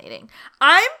 hallucinating.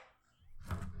 I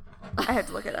have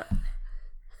to look it up.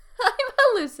 I'm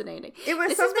hallucinating. It was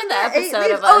this something has been the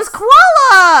episode of Oh, us. it's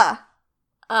koala!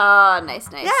 Oh, nice.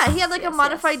 Yeah, he had like a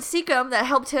modified cecum that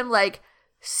helped him like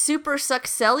super suck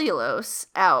cellulose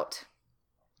out.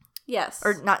 Yes.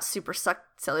 Or not super suck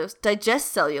cellulose,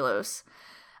 digest cellulose.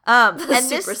 And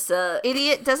Super this suck.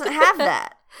 idiot doesn't have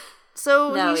that.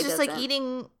 So No, he's he just doesn't. like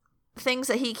eating things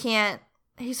that he can't.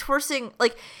 He's forcing,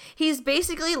 like, he's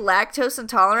basically lactose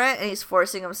intolerant, and he's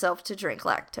forcing himself to drink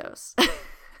lactose.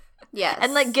 Yes.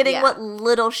 And like getting yeah. what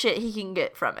little shit he can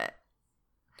get from it.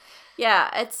 Yeah,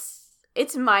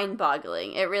 it's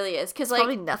mind-boggling. It really is. Because, like,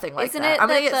 Probably nothing like isn't that. it I'm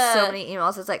gonna that get so the- many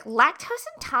emails. It's like, lactose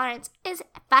intolerance is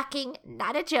fucking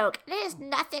not a joke. It is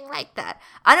nothing like that.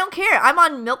 I don't care. I'm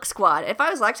on Milk Squad. If I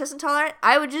was lactose intolerant,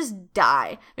 I would just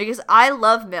die because I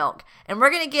love milk. And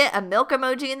we're gonna get a milk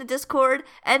emoji in the Discord,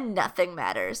 and nothing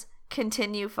matters.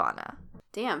 Continue, Fauna.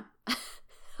 Damn.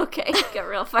 Okay, got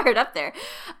real fired up there.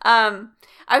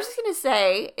 I was just gonna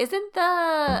say, isn't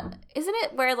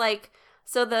it where, like,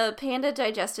 so the panda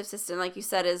digestive system, like you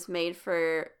said, is made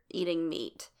for eating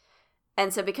meat,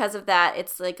 and so because of that,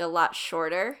 it's like a lot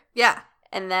shorter. Yeah.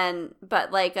 And then,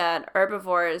 but like an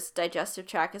herbivore's digestive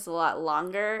tract is a lot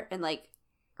longer and like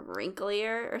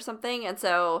wrinklier or something, and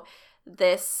so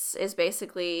this is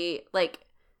basically like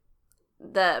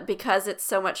because it's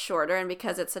so much shorter and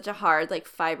because it's such a hard, like,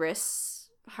 fibrous,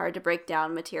 hard to break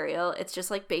down material, it's just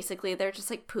like basically they're just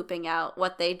like pooping out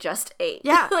what they just ate.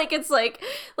 Yeah. Like it's like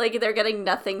they're getting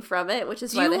nothing from it, which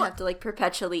is why they have to like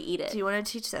perpetually eat it. Do you want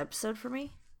to teach the episode for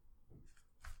me?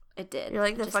 It did. You're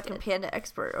like the Just fucking did. panda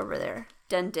expert over there.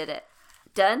 Done did it.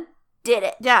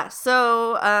 Yeah,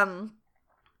 so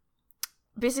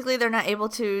basically they're not able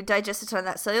to digest a ton of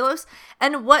that cellulose,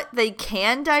 and what they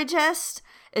can digest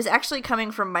is actually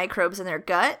coming from microbes in their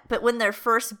gut, but when they're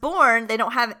first born, they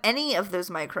don't have any of those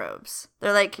microbes.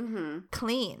 They're like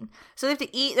clean. So they have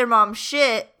to eat their mom's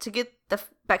shit to get the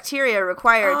bacteria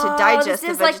required to digest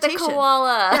this is the like vegetation. the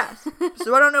koala. Yeah.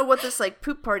 So I don't know what this like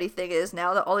poop party thing is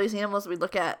now that all these animals we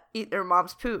look at eat their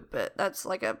mom's poop, but that's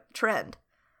like a trend.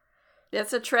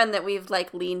 That's a trend that we've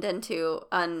like leaned into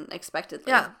unexpectedly.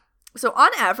 Yeah. So on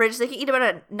average, they can eat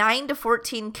about 9 to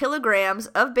 14 kilograms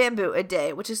of bamboo a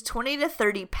day, which is 20 to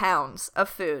 30 pounds of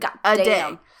food a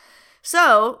day.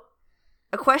 So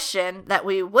a question that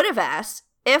we would have asked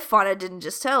if Fauna didn't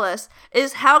just tell us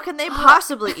is how can they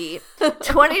possibly eat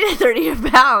 20 to 30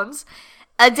 pounds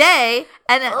a day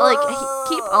and like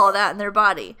keep all of that in their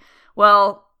body?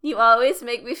 Well, you always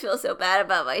make me feel so bad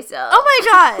about myself. oh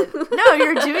my god. No,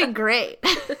 you're doing great.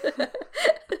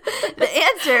 The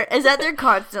answer is that they're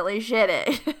constantly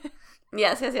shitting.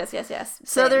 Yes. So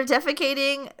Same. they're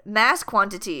defecating mass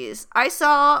quantities. I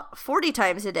saw 40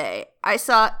 times a day. I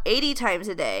saw 80 times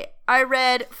a day. I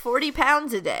read 40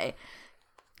 pounds a day.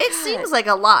 It seems like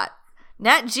a lot.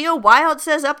 Nat Geo Wild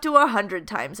says up to 100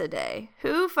 times a day.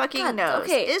 Who fucking God, knows?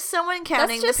 okay. Is someone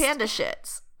counting just- the panda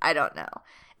shits? I don't know.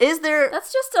 Is there...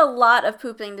 That's just a lot of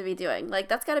pooping to be doing. Like,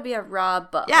 that's got to be a raw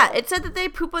butt. Yeah, it said that they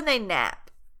poop when they nap.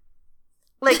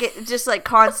 Like, it just, like,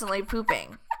 constantly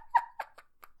pooping.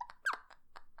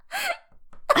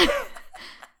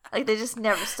 Like, they just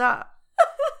never stop.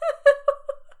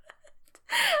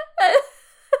 I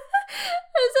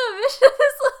just envision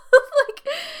this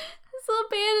little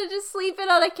panda just sleeping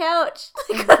on a couch.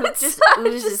 Like, Poop on its just side,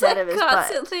 oozes out of his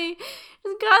butt.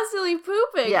 constantly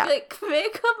pooping. Yeah. Like, man,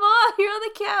 come on, you're on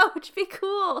the couch. Be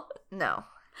cool. No.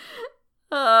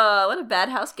 Oh, what a bad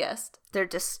house guest. They're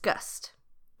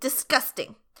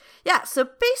disgusting. Yeah, so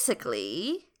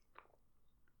basically,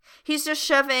 he's just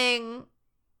shoving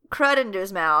crud into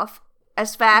his mouth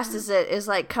as fast as it is,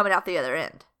 like, coming out the other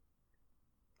end.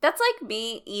 That's like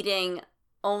me eating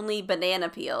only banana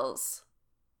peels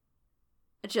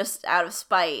just out of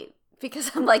spite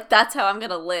because I'm like, that's how I'm going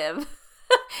to live.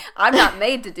 I'm not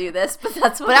made to do this, but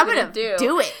that's what I'm going to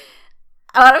do it.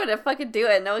 I'm going to fucking do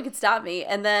it. No one can stop me.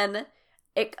 And then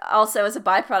it also, as a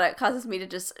byproduct, causes me to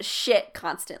just shit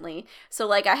constantly. So,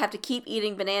 like, I have to keep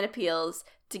eating banana peels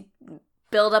to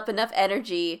build up enough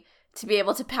energy to be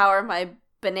able to power my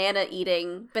banana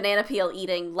peel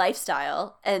eating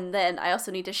lifestyle. And then I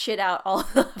also need to shit out all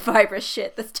the fibrous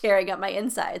shit that's tearing up my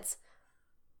insides.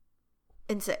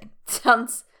 Insane.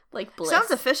 Sounds like bliss.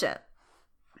 Sounds efficient.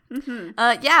 Mm-hmm.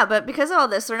 Yeah, but because of all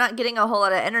this, they're not getting a whole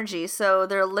lot of energy, so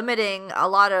they're limiting a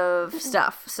lot of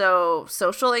stuff. So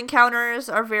social encounters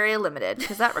are very limited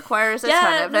because that requires a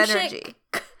ton of energy.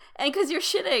 And because you're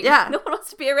shitting. Yeah. No one wants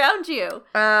to be around you.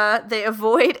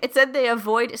 It said they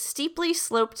avoid steeply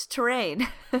sloped terrain.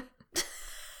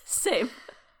 Same.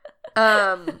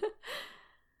 And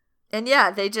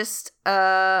yeah, they just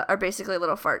are basically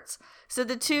little farts. So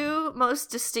the two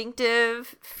most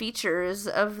distinctive features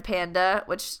of the panda,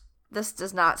 which this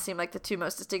does not seem like the two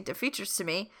most distinctive features to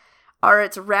me, are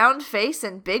its round face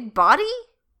and big body.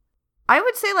 I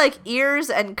would say like ears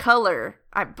and color,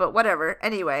 but whatever.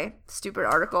 Anyway, stupid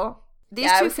article. These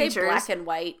I two would say features black and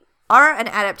white. are an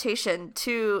adaptation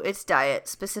to its diet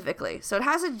specifically. So it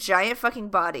has a giant fucking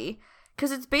body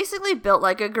because it's basically built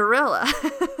like a gorilla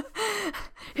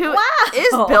who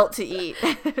is built to eat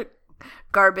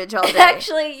garbage all day.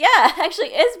 Actually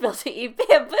is built to eat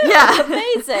bamboo. Yeah.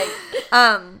 Amazing.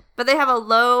 But they have a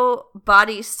low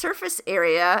body surface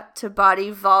area to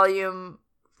body volume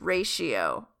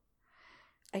ratio.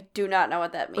 I do not know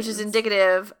what that means. Which is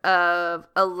indicative of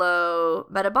a low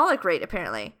metabolic rate,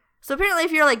 apparently. So apparently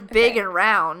if you're, like, big and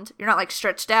round, you're not, like,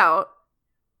 stretched out.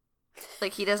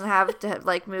 Like, he doesn't have to,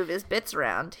 like, move his bits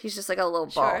around. He's just, like, a little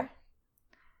ball. Sure.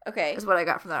 Okay. Is what I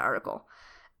got from that article.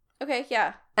 Okay,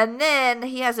 yeah. And then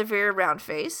he has a very round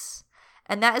face.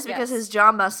 And that is because Yes. his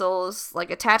jaw muscles, like,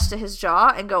 attach to his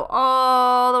jaw and go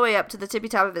all the way up to the tippy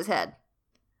top of his head.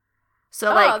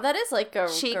 So, like, that is like a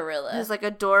cheek, gorilla. his, like,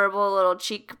 adorable little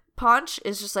cheek paunch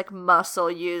is just, like,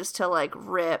 muscle used to, like,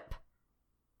 rip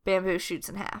bamboo shoots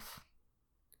in half.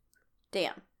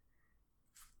 Damn.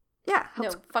 Yeah.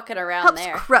 No fucking around helps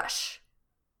there. crush.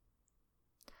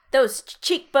 Those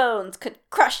cheekbones could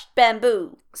crush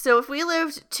bamboo. So if we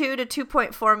lived 2 to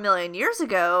 2.4 million years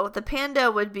ago, the panda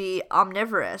would be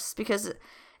omnivorous because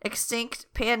extinct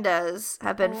pandas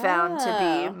have been found to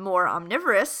be more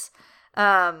omnivorous.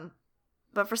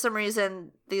 But for some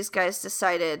reason, these guys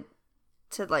decided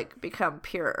to, like, become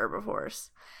pure herbivores.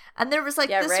 And there was, like,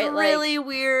 this really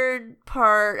weird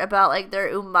part about, like, their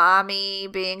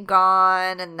umami being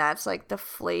gone, and that's, like, the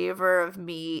flavor of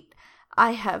meat.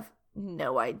 I have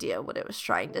no idea what it was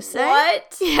trying to say.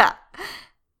 What? Yeah.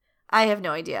 I have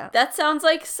no idea. That sounds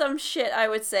like some shit I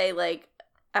would say, like,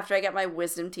 after I get my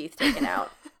wisdom teeth taken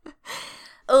out.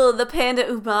 Oh, the panda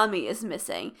umami is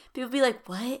missing. People be like,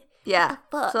 what? Yeah.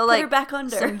 Fuck. So, Put like, her back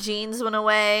under. some genes went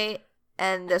away,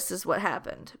 and this is what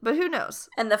happened. But who knows?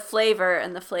 And the flavor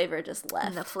just left.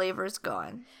 And the flavor's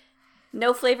gone.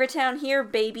 No Flavor Town here,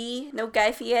 baby. No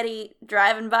Guy Fieri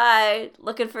driving by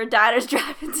looking for diners,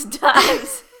 drive-ins, and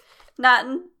dives. Not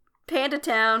in Panda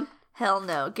Town. Hell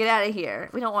no. Get out of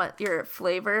here. We don't want your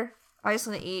flavor. I just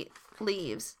want to eat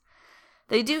leaves.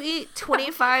 They do eat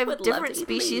 25 different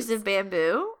species of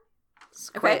bamboo. It's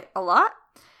quite a lot.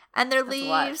 And their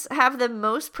leaves have the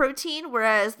most protein,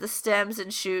 whereas the stems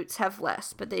and shoots have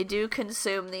less. But they do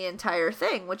consume the entire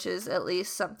thing, which is at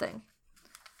least something.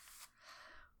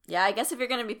 Yeah, I guess if you're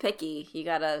going to be picky, you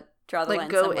got to draw the line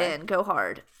go somewhere. in, go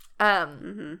hard.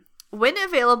 When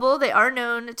available, they are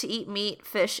known to eat meat,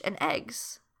 fish, and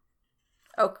eggs.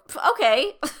 Oh,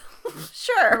 okay.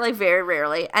 Sure. Like, very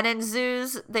rarely. And in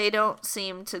zoos, they don't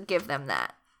seem to give them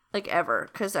that, like, ever,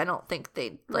 because I don't think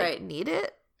they, like, need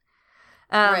it.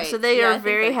 So they are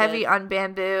very heavy on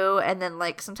bamboo, and then,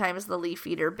 like, sometimes the leaf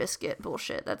eater biscuit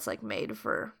bullshit that's, like, made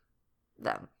for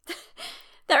them.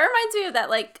 That reminds me of that,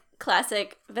 like,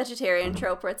 classic vegetarian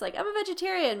trope where it's like, I'm a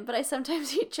vegetarian, but I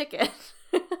sometimes eat chicken.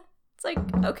 It's like,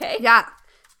 okay. Yeah.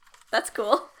 That's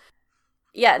cool.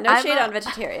 Yeah, no shade on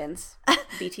vegetarians.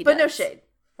 BT But does. no shade.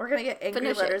 We're going to get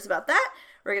angry letters about that.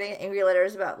 We're going to get angry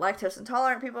letters about lactose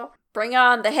intolerant people. Bring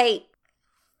on the hate.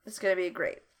 It's going to be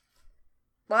great.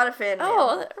 A lot of fan mail.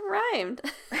 Oh, that rhymed.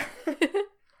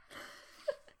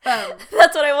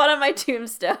 That's what I want on my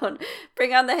tombstone.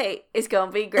 Bring on the hate. It's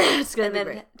gonna be great. It's gonna be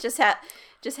great. Just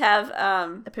have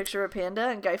a picture of a panda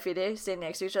and Guy Fieri standing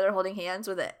next to each other, holding hands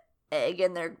with an egg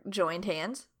in their joined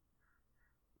hands.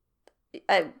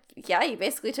 Yeah, you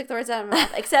basically took the words out of my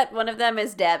mouth. Except one of them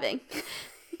is dabbing.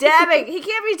 Dabbing. He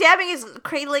can't be dabbing. He's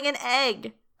cradling an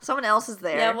egg. Someone else is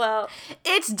there. Yeah, well,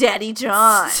 it's Daddy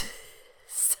John.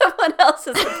 Someone else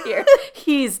is here.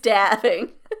 He's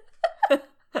dabbing.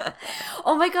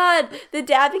 Oh my god, the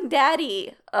dabbing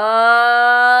daddy.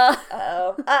 Uh-oh.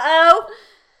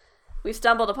 We've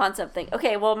stumbled upon something.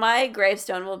 Okay, well, my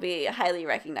gravestone will be highly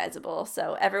recognizable,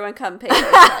 so everyone come pick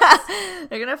yours up.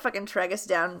 They're gonna fucking track us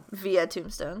down via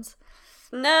tombstones.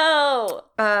 No!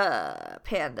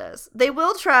 Pandas. They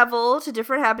will travel to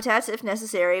different habitats if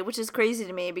necessary, which is crazy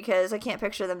to me because I can't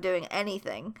picture them doing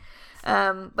anything.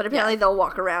 But apparently they'll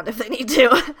walk around if they need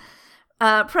to.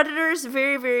 Predators,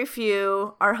 very, very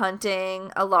few, are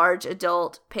hunting a large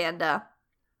adult panda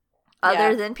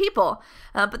other than people.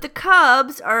 But the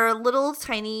cubs are little,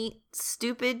 tiny,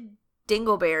 stupid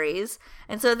dingleberries,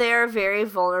 and so they are very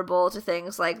vulnerable to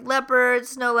things like leopards,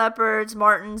 snow leopards,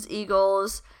 martens,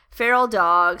 eagles, feral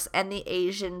dogs, and the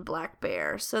Asian black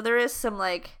bear. So there is some,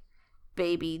 like,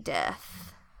 baby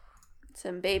death.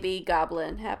 Some baby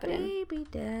goblin happening. Baby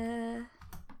death.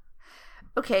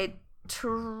 Okay.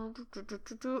 Terrestrial.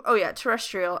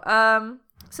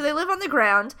 So they live on the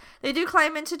ground. They do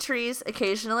climb into trees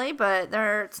occasionally, but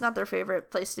it's not their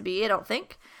favorite place to be, I don't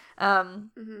think.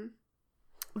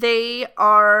 They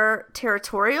are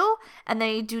territorial, and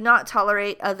they do not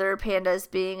tolerate other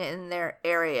pandas being in their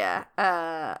area.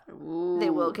 They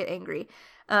will get angry.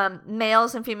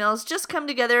 Males and females just come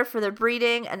together for their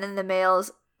breeding, and then the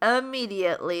males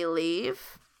immediately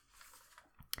leave.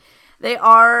 They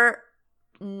are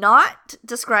not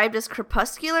described as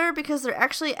crepuscular because they're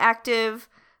actually active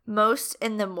most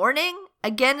in the morning,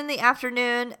 again in the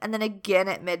afternoon, and then again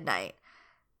at midnight.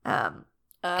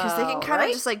 Because they can kind of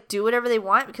just like do whatever they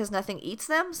want because nothing eats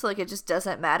them, so like it just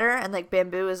doesn't matter, and like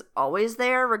bamboo is always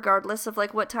there regardless of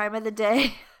like what time of the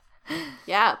day.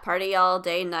 Yeah, party all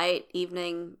day, night,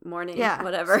 evening, morning,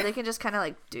 whatever. So they can just kind of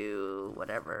like do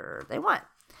whatever they want.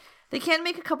 They can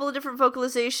make a couple of different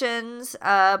vocalizations,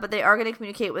 but they are going to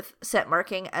communicate with scent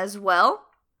marking as well.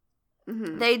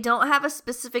 Mm-hmm. They don't have a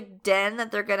specific den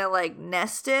that they're going to like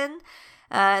nest in.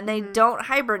 And they don't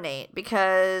hibernate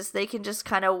because they can just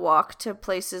kind of walk to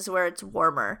places where it's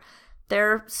warmer.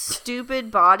 Their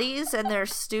stupid bodies and their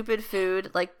stupid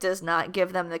food like does not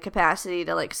give them the capacity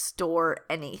to like store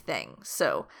anything.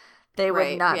 So they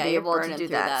would not be able to do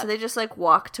that. So they just like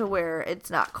walk to where it's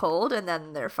not cold and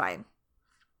then they're fine.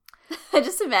 I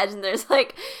just imagine there's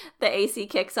like the AC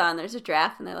kicks on, there's a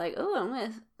draft, and they're like, oh, I'm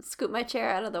going to scoot my chair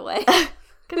out of the way.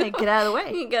 Gonna get out of the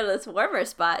way. You can go to this warmer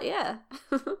spot, yeah.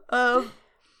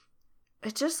 I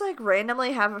just like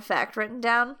randomly have a fact written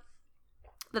down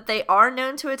that they are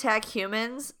known to attack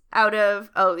humans out of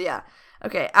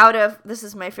this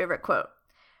is my favorite quote.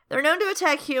 They're known to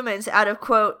attack humans out of,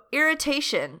 quote,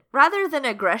 irritation rather than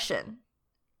aggression.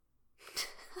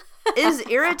 Is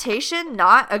irritation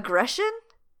not aggression?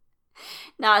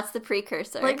 No, it's the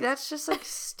precursor. Like, that's just like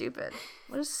stupid.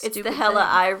 What a stupid It's the hella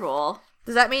eye roll.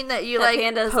 Does that mean that you like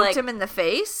poked him in the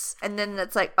face and then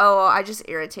it's like, oh, I just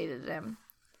irritated him?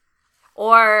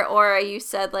 Or you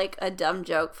said like a dumb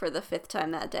joke for the 5th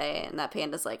time that day, and that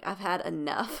panda's like, I've had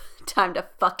enough. Time to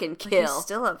fucking kill. Like, he's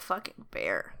still a fucking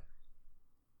bear.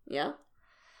 Yeah.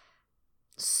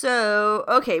 So,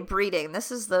 okay, breeding.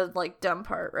 This is the like dumb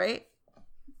part, right?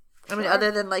 I mean, other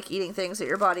than like eating things that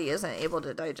your body isn't able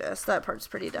to digest, that part's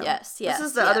pretty dumb. Yes. This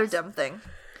is the other dumb thing.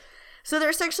 So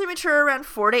they're sexually mature around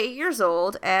 4 to 8 years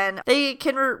old, and they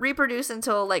can reproduce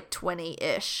until like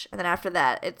 20-ish, and then after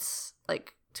that, it's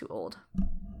like too old.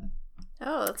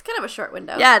 Oh, that's kind of a short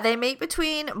window. Yeah, they mate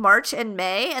between March and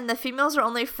May, and the females are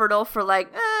only fertile for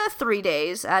like 3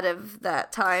 days out of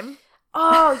that time.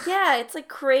 Oh, yeah, it's like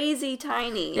crazy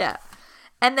tiny. Yeah.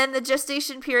 And then the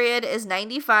gestation period is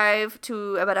 95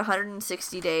 to about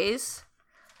 160 days,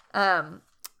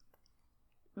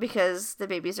 because the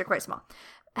babies are quite small.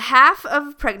 Half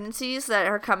of pregnancies that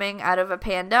are coming out of a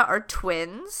panda are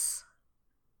twins.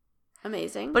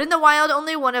 Amazing. But in the wild,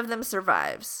 only one of them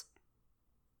survives.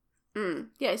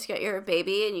 Yeah, so you got your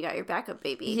baby and you got your backup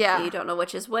baby. Yeah. And you don't know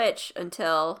which is which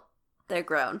until they're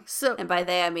grown. So, and by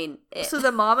they, I mean it. So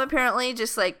the mom apparently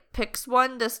just like picks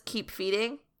one to keep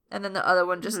feeding, and then the other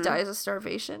one just dies of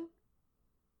starvation.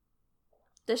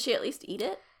 Does she at least eat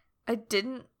it? I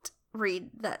didn't read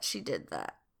that she did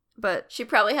that. But she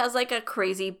probably has like a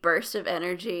crazy burst of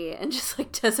energy and just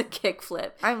like does a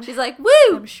kickflip. She's like,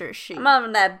 woo! I'm sure I'm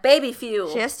on that baby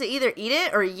fuel. She has to either eat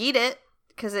it or yeet it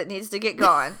because it needs to get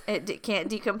gone. It can't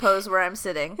decompose where I'm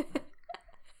sitting.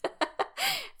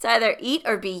 It's either eat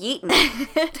or be yeeten.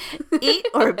 Eat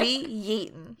or be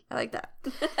yeeten. I like that.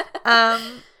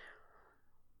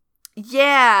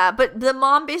 Yeah, but the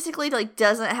mom basically like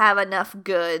doesn't have enough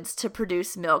goods to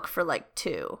produce milk for like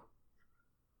 2.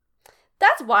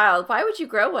 That's wild. Why would you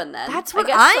grow one then? That's what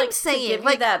I'm saying. To give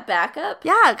like you that backup?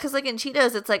 Yeah, because like in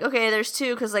Cheetos, it's like, okay, there's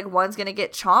 2 because like one's going to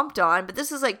get chomped on. But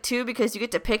this is like 2 because you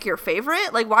get to pick your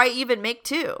favorite. Like, why even make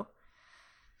 2?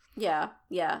 Yeah.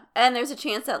 And there's a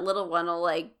chance that little one will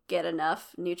like get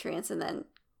enough nutrients and then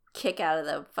kick out of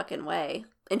the fucking way.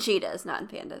 In cheetahs, not in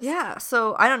pandas. Yeah,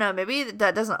 so I don't know. Maybe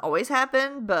that doesn't always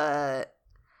happen, but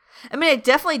I mean, I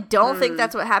definitely don't think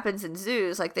that's what happens in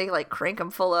zoos. Like, they like crank them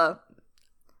full of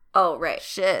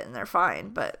shit and they're fine,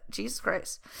 but Jesus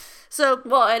Christ. So,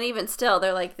 well, and even still,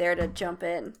 they're like there to jump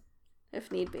in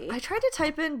if need be. I tried to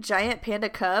type in giant panda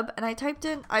cub, and I typed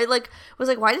in, was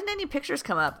like, why didn't any pictures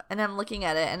come up? And I'm looking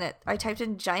at it, and I typed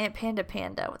in giant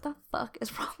panda. What the fuck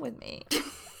is wrong with me?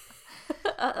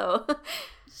 Uh-oh.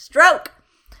 Stroke.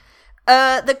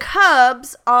 The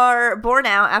cubs are born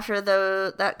out after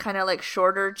that kind of like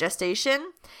shorter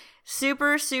gestation.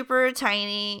 Super, super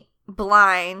tiny,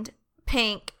 blind,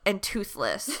 pink, and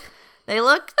toothless. They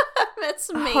look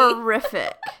That's me.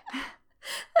 horrific.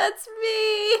 That's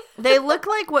me. They look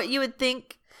like what you would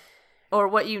think, or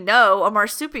what you know, a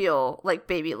marsupial like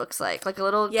baby looks like a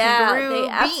little kangaroo they bean.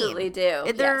 absolutely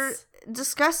do. They're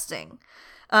disgusting.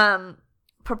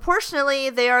 proportionally,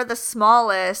 they are the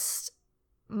smallest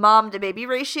mom to baby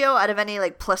ratio out of any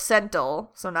like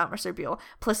placental, so not marsupial,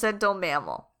 placental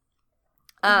mammal.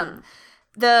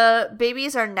 The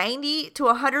babies are 90 to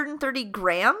 130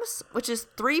 grams, which is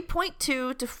 3.2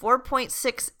 to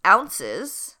 4.6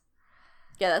 ounces.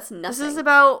 Yeah, that's nothing. This is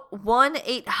about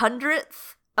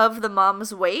 1/800th of the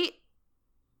mom's weight.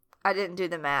 I didn't do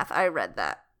the math. I read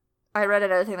that. I read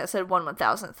another thing that said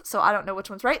 1/1000th, so I don't know which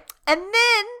one's right. And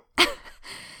then,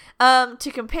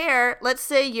 to compare, let's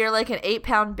say you're like an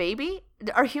 8-pound baby.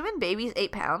 Are human babies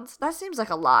 8 pounds? That seems like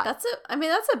a lot. That's a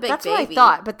big That's baby. what I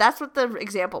thought, but that's what the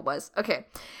example was. Okay.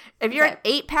 If you're an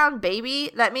 8-pound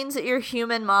baby, that means that your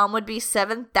human mom would be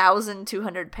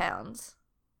 7,200 pounds.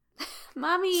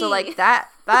 Mommy. So like that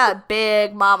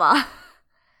big mama.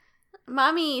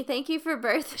 Mommy, thank you for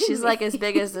birthing She's me. like as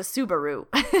big as the Subaru.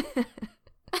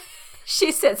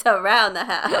 She sits around the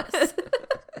house.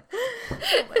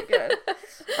 Oh my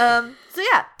god. So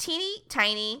yeah, teeny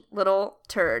tiny little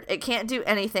turd. It can't do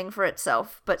anything for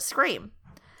itself but scream.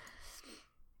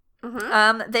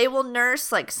 They will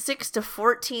nurse like 6 to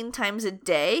 14 times a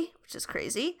day, which is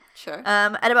crazy. Sure.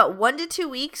 At about 1 to 2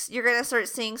 weeks, you're gonna start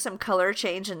seeing some color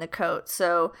change in the coat.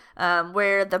 So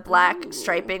where the black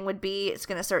striping would be, it's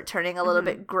gonna start turning a little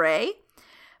bit gray.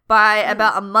 By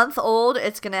about a month old,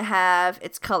 it's gonna have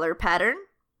its color pattern.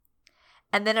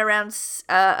 And then around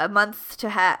a month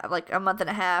and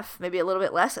a half, maybe a little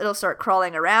bit less, it'll start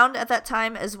crawling around at that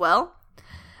time as well.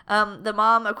 The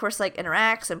mom, of course, like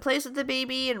interacts and plays with the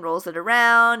baby and rolls it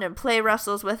around and play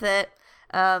wrestles with it.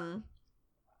 And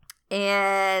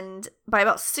by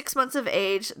about 6 months of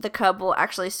age, the cub will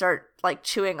actually start like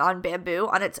chewing on bamboo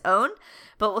on its own,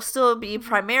 but will still be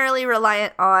primarily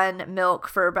reliant on milk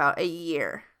for about a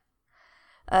year.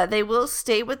 They will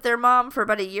stay with their mom for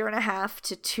about 1.5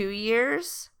 to 2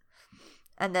 years,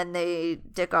 and then they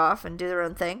dick off and do their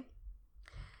own thing.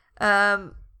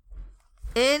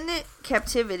 In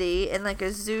captivity, in like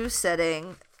a zoo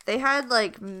setting, they had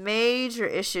like major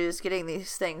issues getting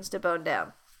these things to bone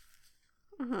down.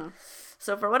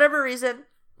 So for whatever reason,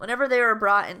 whenever they were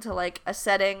brought into like a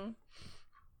setting,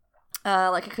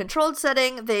 like a controlled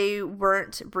setting, they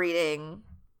weren't breeding,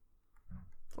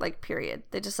 like period.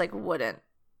 They just like wouldn't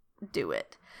do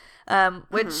it,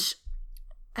 which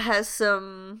has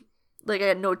some like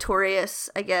a notorious,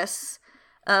 I guess,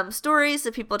 stories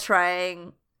of people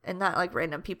trying, and not like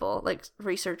random people, like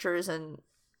researchers and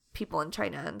people in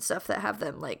China and stuff that have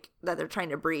them like that they're trying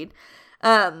to breed,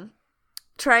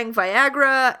 trying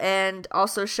Viagra and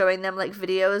also showing them like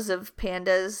videos of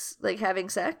pandas like having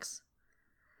sex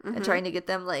and trying to get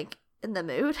them like in the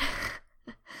mood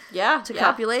to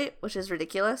copulate, which is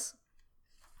ridiculous.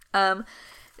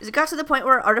 It got to the point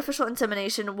where artificial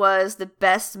insemination was the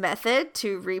best method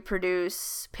to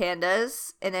reproduce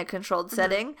pandas in a controlled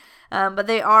setting, but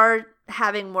they are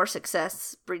having more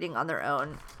success breeding on their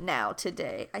own now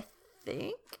today, I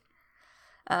think.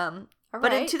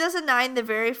 But in 2009, the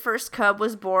very first cub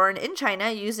was born in China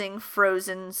using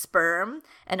frozen sperm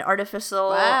and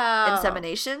artificial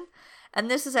insemination. And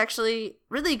this is actually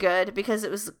really good because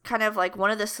it was kind of like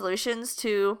one of the solutions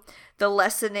to the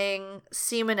lessening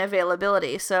semen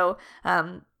availability. So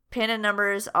panda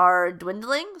numbers are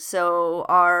dwindling, so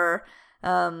our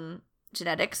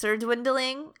genetics are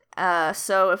dwindling.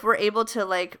 So if we're able to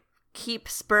like keep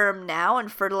sperm now and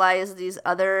fertilize these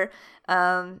other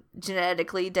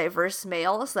genetically diverse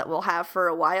males that we'll have for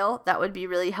a while, that would be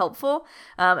really helpful.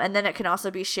 And then it can also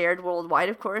be shared worldwide,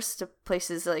 of course, to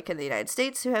places like in the United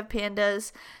States who have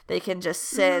pandas. They can just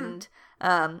send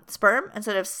sperm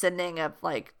instead of sending a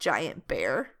like giant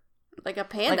bear, like a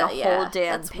panda, like a whole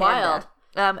damn that's panda.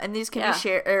 wild. And these can be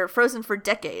shared or frozen for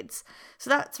decades. So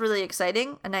that's really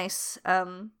exciting. A nice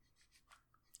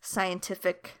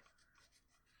scientific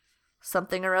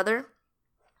something or other.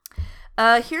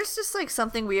 Here's just like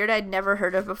something weird I'd never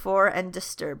heard of before and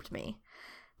disturbed me.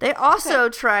 They also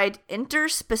tried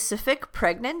interspecific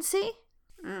pregnancy,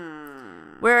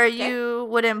 where you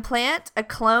would implant a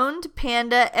cloned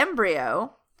panda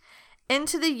embryo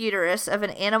into the uterus of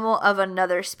an animal of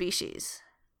another species.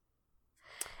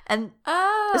 And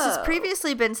this has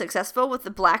previously been successful with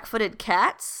the black-footed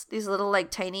cats, these little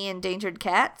like tiny endangered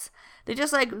cats. They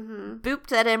just like booped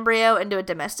that embryo into a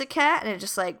domestic cat, and it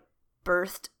just like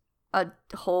birthed a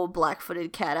whole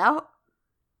black-footed cat out.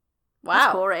 Wow.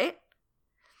 That's cool, right?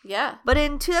 Yeah. But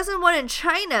in 2001 in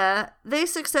China, they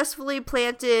successfully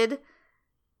planted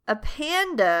a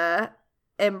panda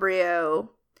embryo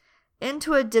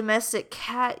into a domestic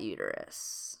cat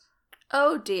uterus.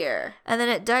 Oh, dear. And then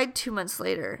it died 2 months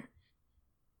later.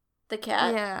 The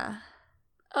cat? Yeah.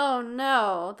 Oh,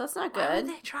 no. That's not good. Why would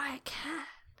they try a cat?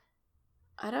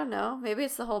 I don't know. Maybe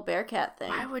it's the whole bear cat thing.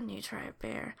 Why wouldn't you try a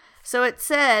bear? So it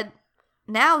said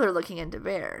now they're looking into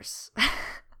bears.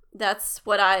 That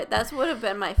would have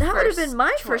been my That would have first been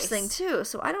my choice. first thing too.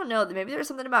 So I don't know. Maybe there's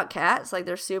something about cats, like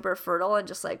they're super fertile and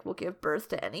just like will give birth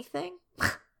to anything.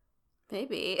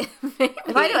 Maybe.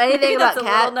 If I know anything about that's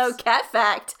cats, a little no cat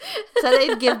fact. so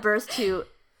they'd give birth to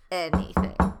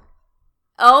anything.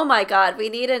 Oh my god, we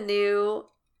need a new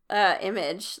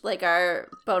image, like our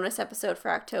bonus episode for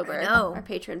October. I know. Our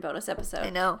patron bonus episode. I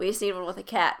know. We just need one with a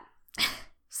cat.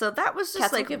 So that was just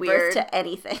Cats like will give weird. birth to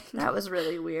anything. That was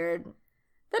really weird.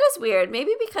 That is weird.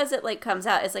 Maybe because it like comes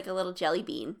out as like a little jelly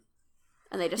bean,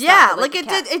 and they just Yeah, thought that, like the it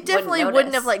cat did. It definitely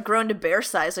wouldn't have notice. like grown to bear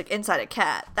size like inside a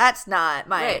cat. That's not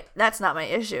my. Right. That's not my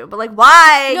issue. But like,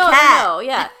 why cat? No,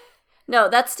 yeah, no.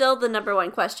 That's still the number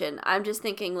one question. I'm just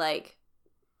thinking like,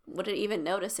 would it even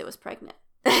notice it was pregnant?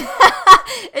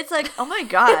 It's like, oh my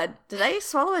god, did I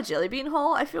swallow a jelly bean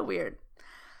whole? I feel weird.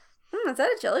 Is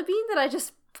that a jelly bean that I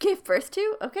just gave birth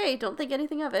to? Okay, don't think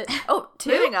anything of it. Oh,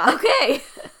 two? Moving on. Okay.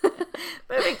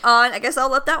 Moving on. I guess I'll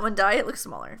let that one die. It looks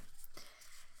smaller.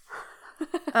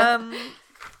 Oh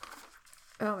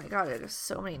my god, there's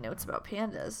so many notes about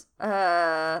pandas.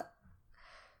 I'm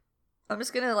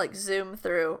just gonna like zoom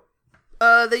through.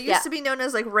 They used to be known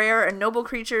as like rare and noble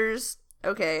creatures.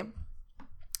 Okay.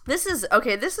 This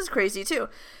is crazy too.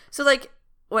 So like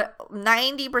what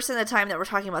 90% of the time that we're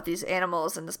talking about these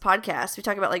animals in this podcast, we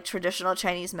talk about like traditional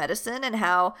Chinese medicine and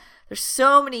how there's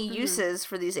so many uses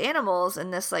for these animals in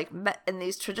this like in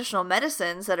these traditional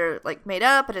medicines that are like made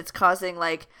up, and it's causing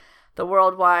like the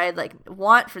worldwide like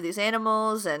want for these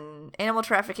animals and animal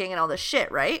trafficking and all this shit,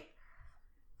 right?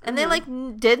 And they like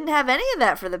didn't have any of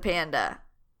that for the panda.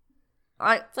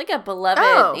 It's like a beloved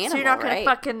animal, so you're not gonna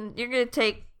right? you're gonna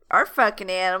take our fucking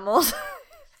animals.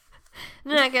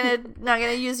 You're not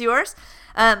gonna use yours.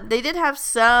 They did have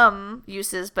some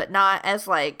uses, but not as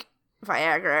like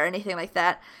Viagra or anything like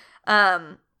that.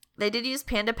 They did use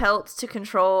panda pelts to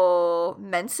control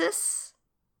menses.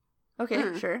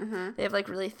 Okay, sure. They have like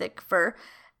really thick fur.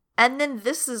 And then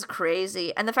this is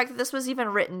crazy. And the fact that this was even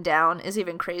written down is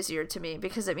even crazier to me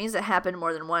because it means it happened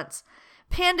more than once.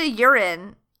 Panda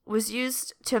urine was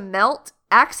used to melt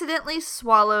accidentally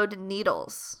swallowed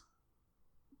needles.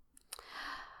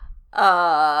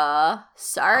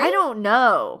 Sorry? I don't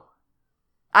know.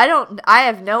 I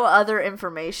have no other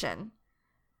information.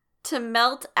 To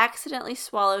melt accidentally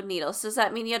swallowed needles. Does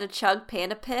that mean you had to chug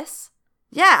panda piss?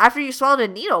 Yeah, after you swallowed a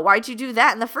needle, why'd you do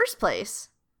that in the first place?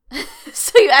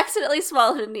 So you accidentally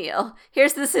swallowed a needle.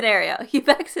 Here's the scenario. You've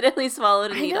accidentally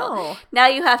swallowed a needle. I know. Now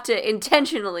you have to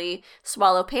intentionally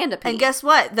swallow panda pee. And guess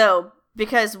what, though?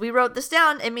 Because we wrote this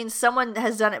down, it means someone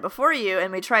has done it before you,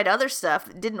 and we tried other stuff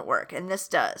that didn't work, and this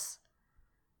does.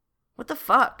 What the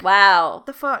fuck? Wow. What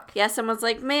the fuck? Yeah, someone's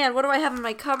like, man, what do I have in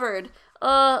my cupboard?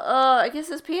 I guess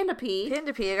it's panda pee.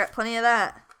 Panda pee, I got plenty of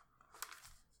that.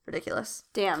 Ridiculous.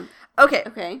 Damn. Okay.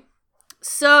 Okay.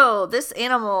 So, this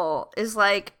animal is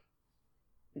like,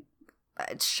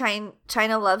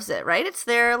 China loves it, right? It's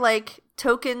their, like,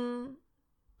 token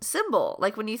symbol.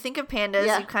 Like, when you think of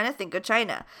pandas, you kind of think of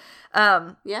China.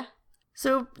 Yeah.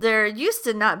 So, there used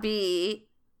to not be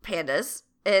pandas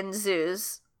in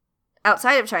zoos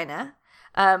outside of China,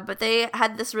 but they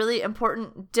had this really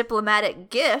important diplomatic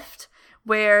gift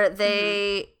where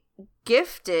they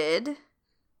gifted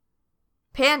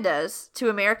pandas to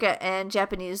America and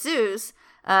Japanese zoos,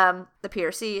 the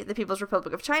PRC, the People's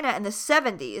Republic of China, in the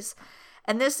 70s.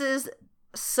 And this is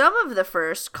some of the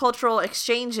first cultural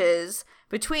exchanges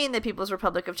between the People's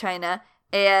Republic of China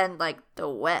and, like, the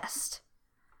West.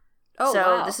 Oh,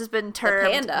 so wow. this has been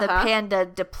termed the panda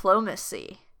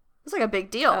diplomacy. It's like a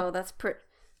big deal. Oh, that's pretty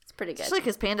good. Especially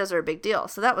because pandas are a big deal.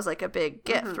 So that was like a big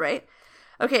gift, right?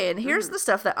 Okay, and here's the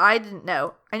stuff that I didn't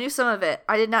know. I knew some of it.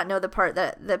 I did not know the part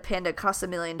that the panda cost $1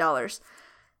 million.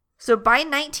 So by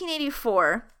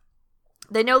 1984,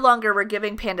 they no longer were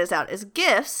giving pandas out as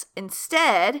gifts.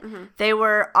 Instead, they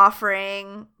were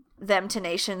offering them to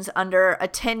nations under a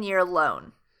 10-year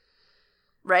loan.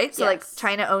 Right? So, like,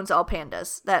 China owns all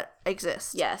pandas that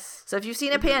exist. Yes. So if you've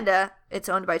seen a panda, it's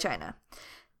owned by China.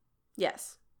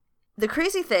 Yes. The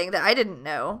crazy thing that I didn't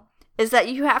know is that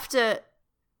you have to,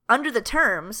 under the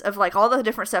terms of, like, all the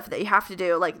different stuff that you have to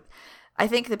do, like, I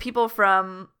think the people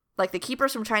from, like, the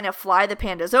keepers from China fly the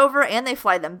pandas over, and they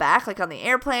fly them back, like, on the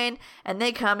airplane, and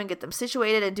they come and get them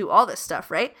situated and do all this stuff,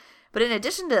 right? But in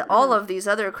addition to all of these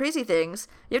other crazy things,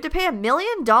 you have to pay $1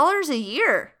 million a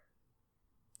year.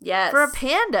 Yes. For a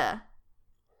panda.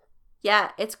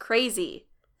 Yeah, it's crazy.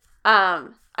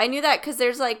 I knew that because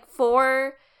there's, like,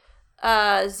 4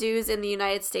 zoos in the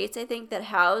United States, I think, that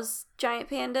house giant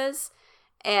pandas.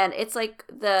 and it's like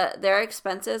their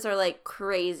expenses are like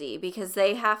crazy because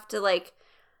they have to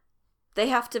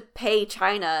pay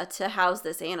China to house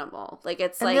this animal. Like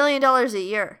it's $1 million a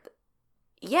year.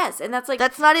 Yes, and that's like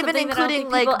that's not even including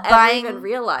like buying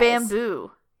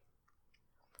bamboo.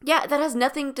 Yeah, that has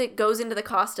nothing that goes into the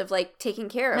cost of like taking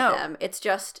care of them. It's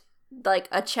just like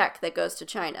a check that goes to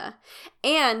China.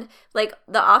 And like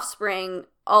the offspring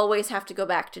always have to go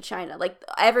back to China. Like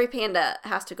every panda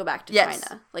has to go back to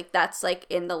China. Like that's like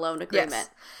in the loan agreement.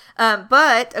 Yes.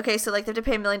 But okay, so like they have to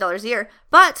pay $1 million a year.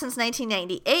 But since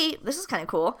 1998, this is kind of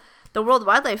cool. The World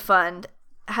Wildlife Fund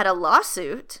had a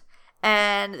lawsuit,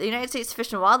 and the United States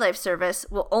Fish and Wildlife Service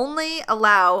will only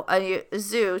allow a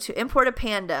zoo to import a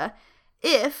panda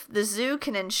if the zoo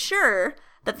can ensure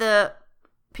that the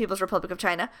People's Republic of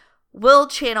China will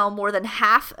channel more than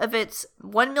half of its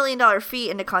 $1 million fee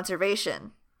into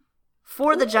conservation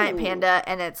for the giant panda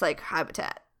and its like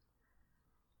habitat.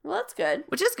 Well, that's good.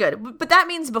 Which is good. But that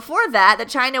means before that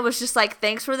China was just like,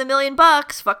 thanks for the $1 million,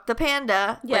 fuck the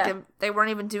panda. Yeah. Like, they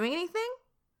weren't even doing anything?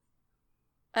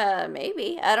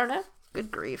 Maybe. I don't know. Good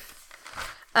grief.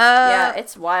 Yeah,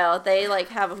 it's wild. They like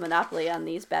have a monopoly on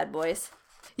these bad boys.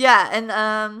 Yeah,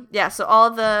 and so all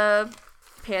the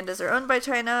pandas are owned by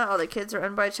China, all the kids are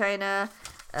owned by China.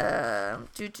 The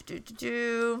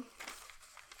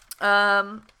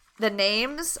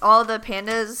names, all the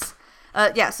pandas,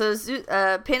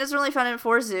 pandas are only found in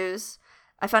 4 zoos.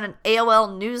 I found an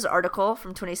AOL News article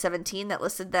from 2017 that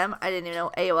listed them. I didn't even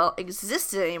know AOL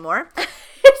existed anymore.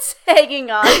 It's hanging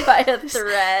on by a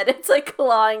thread. It's like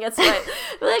clawing its way.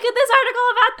 Look at this article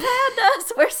about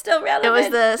pandas. We're still relevant. It was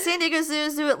the San Diego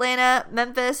Zoo, Zoo Atlanta,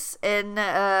 Memphis in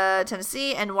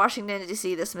Tennessee, and Washington,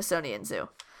 D.C., the Smithsonian Zoo.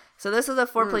 So those are the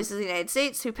 4 places in the United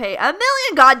States who pay $1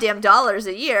 million goddamn dollars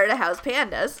a year to house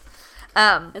pandas.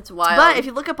 It's wild. But if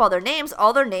you look up all their names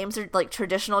are like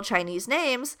traditional Chinese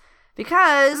names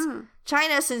because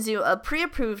China sends you a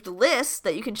pre-approved list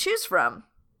that you can choose from.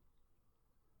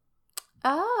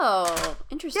 Oh,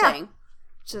 interesting. Yeah.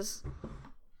 Just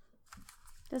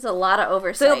there's a lot of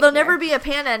oversight. So there'll never be a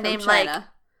panda named like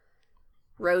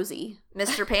Rosie,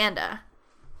 Mr. Panda.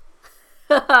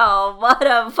 Oh, what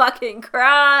a fucking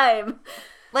crime!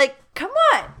 Like, come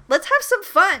on, let's have some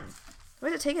fun.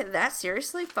 Would it take it that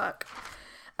seriously? Fuck.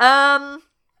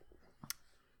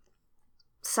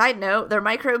 Side note, their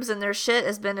microbes in their shit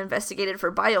has been investigated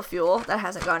for biofuel. That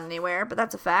hasn't gone anywhere, but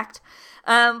that's a fact.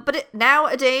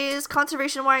 Nowadays,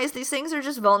 conservation-wise, these things are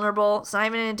just vulnerable. It's not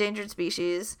even an endangered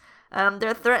species.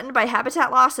 They're threatened by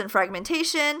habitat loss and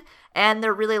fragmentation, and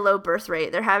they're really low birth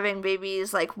rate. They're having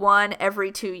babies like 1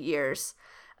 every 2 years.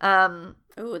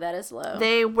 Ooh, that is low.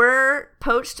 They were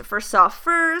poached for soft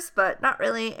furs, but not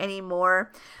really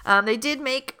anymore. They did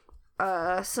make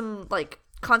some like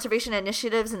conservation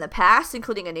initiatives in the past,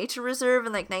 including a nature reserve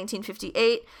in like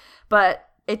 1958, but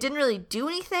it didn't really do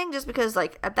anything just because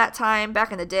like at that time,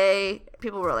 back in the day,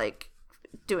 people were like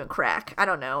doing crack. I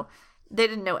don't know. They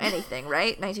didn't know anything,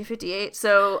 right? 1958.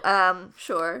 So,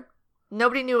 sure.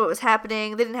 Nobody knew what was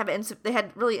happening. They didn't have they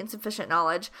had really insufficient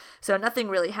knowledge, so nothing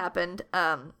really happened.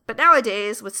 But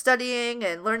nowadays, with studying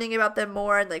and learning about them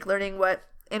more and like learning what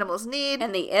animals need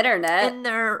and the internet in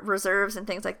their reserves and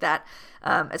things like that,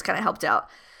 it's kind of helped out.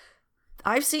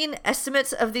 I've seen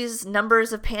estimates of these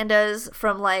numbers of pandas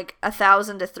from like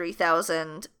 1,000 to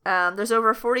 3,000. There's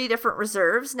over 40 different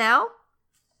reserves now,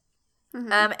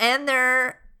 and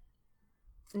their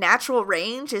natural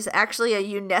range is actually a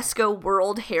UNESCO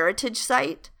World Heritage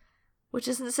Site, which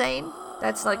is insane.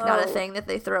 That's like not a thing that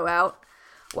they throw out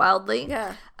wildly.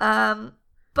 Yeah.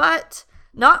 But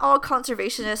not all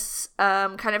conservationists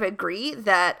kind of agree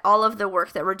that all of the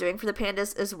work that we're doing for the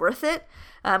pandas is worth it,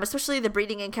 especially the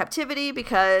breeding in captivity,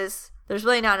 because there's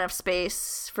really not enough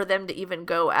space for them to even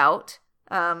go out.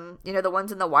 The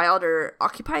ones in the wild are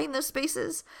occupying those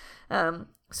spaces.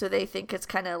 So they think it's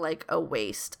kind of like a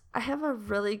waste. I have a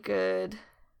really good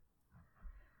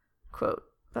quote.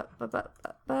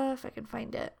 If I can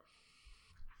find it.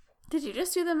 Did you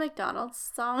just do the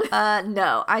McDonald's song?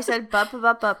 No. I said ba.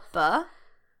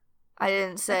 I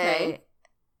didn't say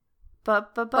ba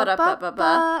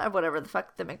or whatever the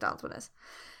fuck the McDonald's one is.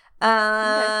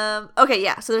 Okay,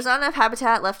 yeah. So there's not enough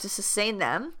habitat left to sustain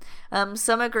them.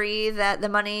 Some agree that the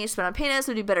money spent on pandas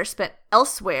would be better spent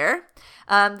elsewhere.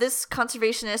 This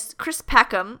conservationist, Chris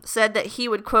Packham, said that he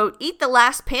would, quote, eat the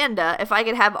last panda if I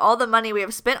could have all the money we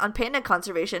have spent on panda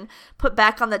conservation put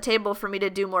back on the table for me to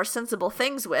do more sensible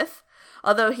things with.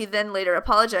 Although he then later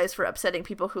apologized for upsetting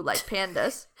people who like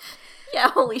pandas. Yeah,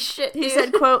 holy shit, dude. He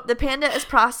said, quote, the panda is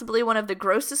possibly one of the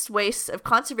grossest wastes of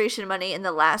conservation money in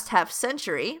the last half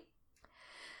century.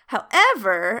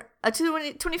 However, a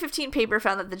 2015 paper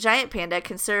found that the giant panda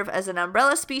can serve as an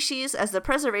umbrella species, as the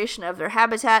preservation of their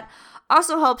habitat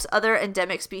also helps other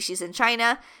endemic species in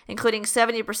China, including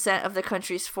 70% of the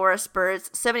country's forest birds,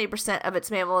 70% of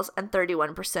its mammals, and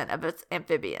 31% of its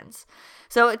amphibians.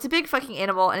 So it's a big fucking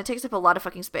animal, and it takes up a lot of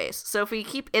fucking space. So if we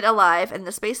keep it alive, and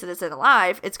the space that it's in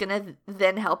alive, it's going to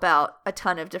then help out a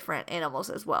ton of different animals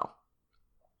as well.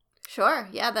 Sure.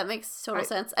 Yeah, that makes total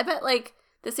sense. I bet, like,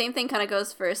 the same thing kind of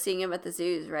goes for seeing him at the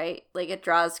zoos, right? Like, it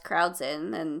draws crowds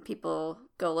in, and people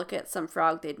go look at some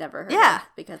frog they'd never heard of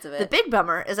because of it. The big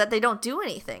bummer is that they don't do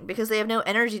anything because they have no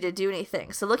energy to do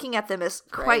anything. So looking at them is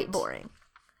quite boring.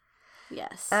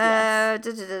 Yes. Yeah,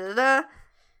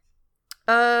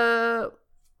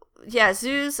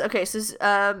 zoos. Okay, so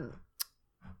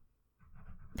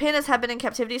pandas have been in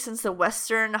captivity since the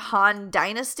Western Han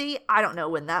Dynasty. I don't know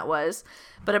when that was,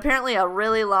 but apparently a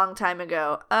really long time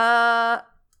ago.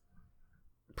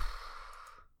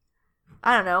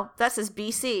 I don't know. That says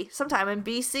BC. Sometime in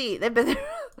BC. They've been there.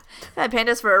 Had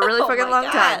pandas for a really fucking long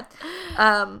time.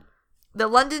 The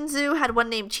London Zoo had one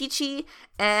named Chi-Chi,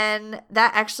 and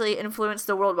that actually influenced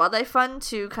the World Wildlife Fund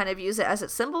to kind of use it as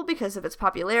its symbol because of its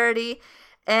popularity.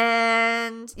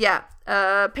 And yeah,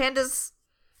 pandas.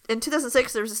 In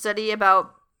 2006, there was a study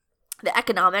about the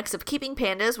economics of keeping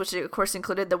pandas, which of course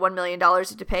included the $1 million you have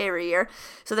to pay every year.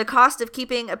 So the cost of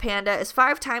keeping a panda is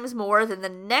 5 times more than the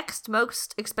next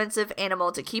most expensive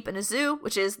animal to keep in a zoo,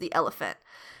 which is the elephant.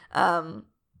 That's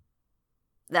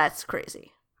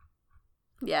crazy.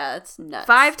 Yeah, it's nuts.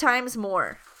 5 times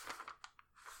more.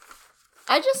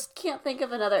 I just can't think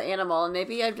of another animal, and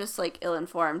maybe I'm just, like,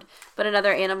 ill-informed, but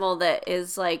another animal that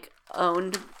is, like,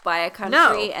 owned by a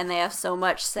country and they have so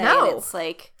much say in its,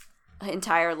 like,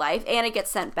 entire life, and it gets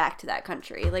sent back to that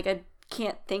country. Like, I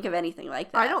can't think of anything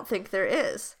like that. I don't think there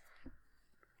is.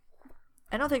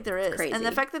 Crazy. And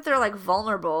the fact that they're, like,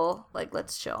 vulnerable, like,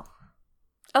 let's chill.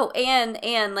 Oh,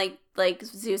 and like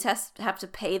zoos have to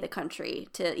pay the country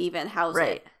to even house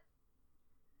it.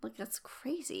 Like, that's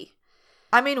crazy.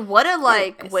 I mean, what a,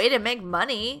 like, way to make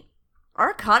money.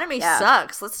 Our economy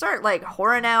sucks. Let's start, like,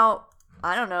 whoring out,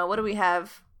 I don't know, what do we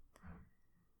have?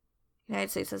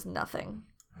 United States has nothing.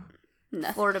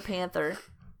 Florida panther.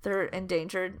 They're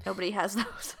endangered. Nobody has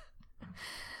those.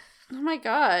 Oh my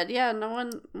god. Yeah, no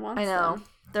one wants them. I know.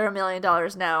 They're $1 million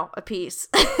now a piece.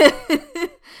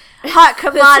 Hot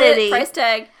commodity. Price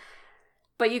tag.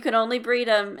 But you can only breed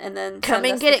them and then come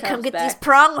and get it. Come get these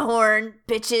pronghorn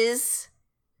bitches.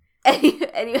 And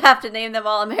you have to name them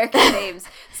all American names.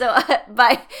 So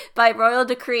by royal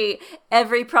decree,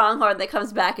 every pronghorn that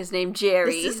comes back is named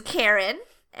Jerry. This is Karen,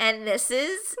 and this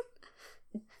is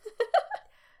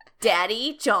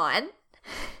Daddy John.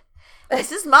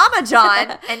 This is Mama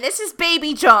John, and this is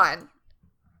Baby John.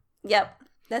 Yep,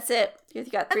 that's it. You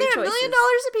got 3 choices. And they're $1 million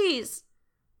a piece.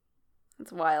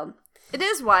 That's wild. It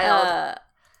is wild.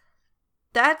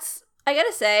 I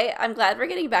gotta say, I'm glad we're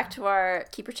getting back to our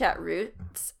Keeper Chat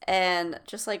roots and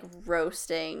just, like,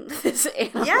 roasting this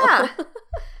animal. Yeah.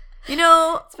 You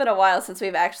know, it's been a while since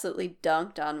we've absolutely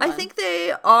dunked on one. I think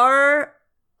they are,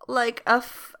 like, a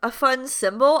fun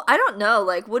symbol. I don't know.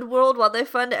 Like, would World Wildlife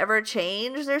Fund ever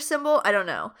change their symbol? I don't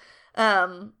know.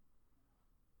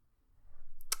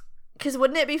 Because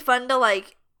wouldn't it be fun to,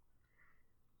 like,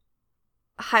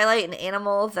 highlight an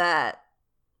animal that,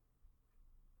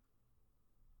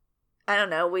 I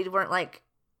don't know, we weren't, like,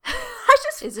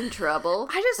 is in trouble.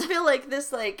 I just feel like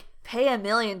this, like, pay $1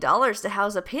 million to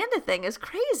house a panda thing is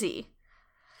crazy.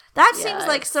 That seems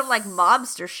like some, like,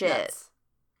 mobster shit. Nuts.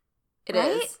 It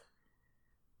is.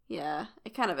 Yeah,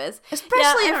 it kind of is.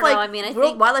 Especially if, like, I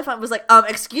World Wildlife Fund was like,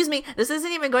 excuse me, this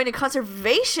isn't even going to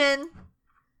conservation.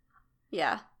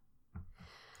 Yeah.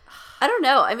 I don't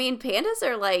know. I mean, pandas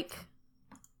are, like,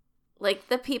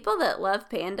 the people that love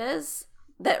pandas,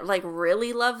 that, like,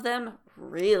 really love them.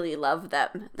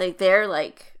 Like, they're,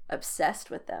 like,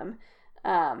 obsessed with them.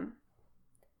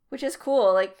 Which is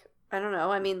cool. Like, I don't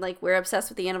know. I mean, like, we're obsessed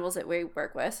with the animals that we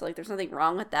work with, so, like, there's nothing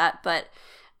wrong with that, but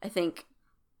I think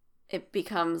it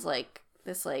becomes, like,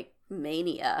 this, like,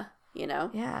 mania, you know?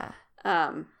 Yeah.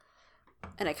 And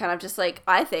it kind of just, like,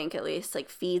 I think, at least, like,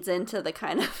 feeds into the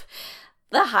kind of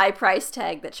the high price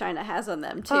tag that China has on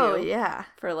them, too. Oh, yeah.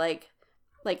 For, like,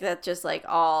 that just, like,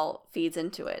 all feeds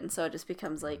into it, and so it just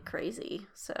becomes, like, crazy.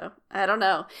 So, I don't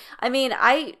know. I mean,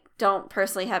 I don't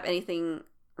personally have anything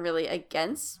really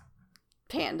against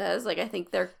pandas. Like, I think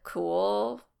they're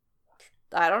cool.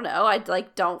 I don't know. I,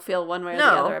 like, don't feel one way or the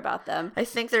other about them. I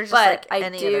think they're just, like,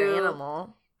 any other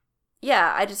animal.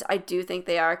 Yeah, I do think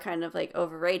they are kind of, like,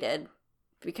 overrated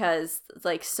because,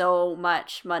 like, so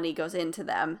much money goes into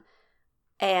them,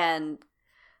 and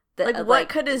Like, what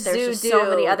could a zoo just do so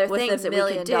many other with things $1 that we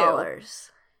million? could do.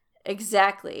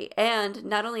 Exactly. And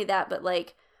not only that, but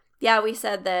like, yeah, we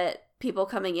said that people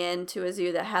coming into a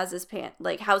zoo that houses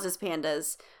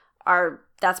pandas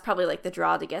that's probably like the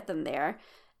draw to get them there.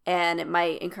 And it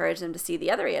might encourage them to see the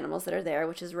other animals that are there,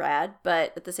 which is rad.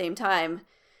 But at the same time,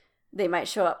 they might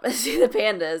show up and see the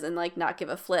pandas and like not give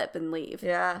a flip and leave.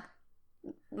 Yeah.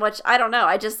 Which I don't know.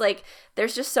 I just like,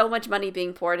 there's just so much money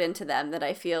being poured into them that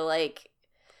I feel like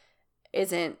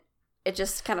it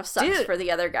just kind of sucks for the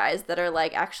other guys that are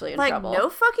like actually in trouble. No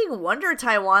fucking wonder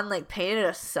Taiwan like painted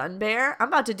a sun bear. I'm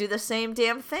about to do the same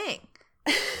damn thing.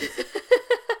 I'm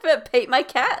gonna paint my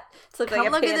cat to look like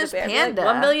a panda at this bear. panda.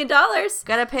 Like, $1 million.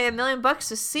 Gotta pay $1 million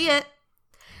to see it.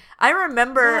 I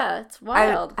remember. Yeah, it's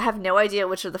wild. I have no idea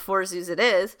which of the 4 zoos it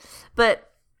is,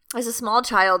 but as a small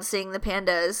child seeing the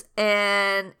pandas,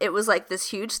 and it was like this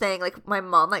huge thing. Like my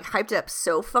mom like hyped it up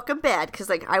so fucking bad because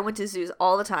like I went to zoos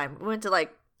all the time. We went to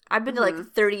like I've been to like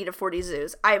 30 to 40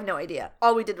 zoos. I have no idea.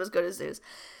 All we did was go to zoos,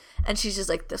 and she's just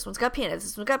like, this one's got pandas.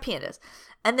 This one's got pandas,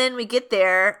 and then we get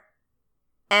there,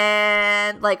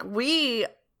 and like we're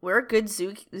good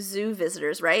zoo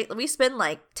visitors, right? We spend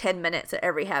like 10 minutes at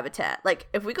every habitat. Like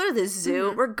if we go to the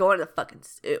zoo, we're going to the fucking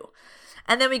zoo.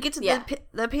 And then we get to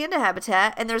the panda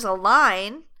habitat, and there's a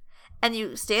line, and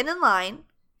you stand in line.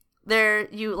 There,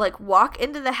 you like walk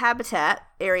into the habitat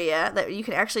area that you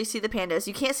can actually see the pandas.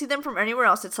 You can't see them from anywhere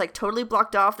else. It's like totally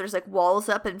blocked off. There's like walls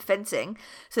up and fencing.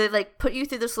 So they like put you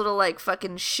through this little like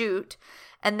fucking chute.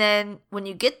 And then when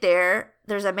you get there,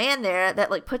 there's a man there that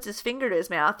like puts his finger to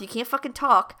his mouth. You can't fucking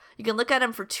talk. You can look at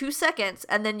him for 2 seconds,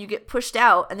 and then you get pushed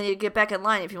out, and then you get back in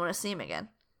line if you want to see him again.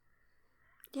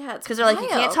 Yeah, it's because they're like, you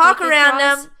can't talk around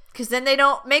them because then they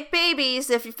don't make babies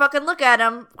if you fucking look at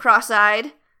them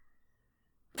cross-eyed.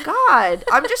 God,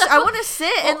 I want to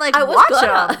sit and like watch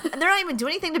them, and they're not even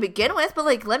doing anything to begin with. But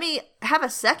like, let me have a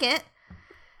second.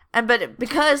 But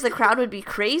because the crowd would be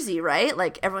crazy, right?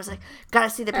 Like everyone's like, gotta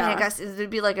see the panda. It would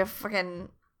be like a fucking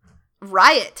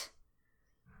riot.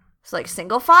 It's like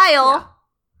single file.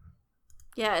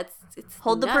 Yeah, it's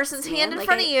hold nuts, the person's hand in like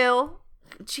front of you.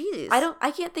 Jeez.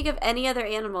 I can't think of any other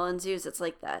animal in zoos that's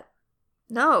like that.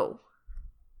 No.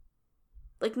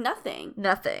 Like nothing.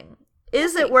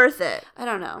 Is it worth it? I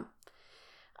don't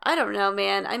know,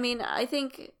 man. I mean, I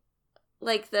think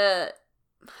like I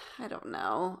don't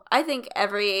know. I think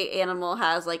every animal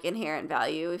has like inherent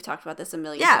value. We've talked about this a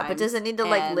million times. Yeah, but does it need to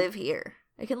like live here?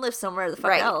 It can live somewhere the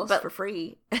fuck else for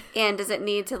free. And does it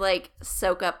need to like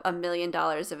soak up $1 million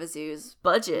of a zoo's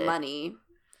budget money?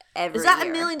 Every Is that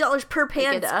year? $1 million per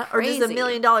panda, or does $1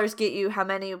 million get you how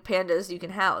many pandas you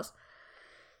can house?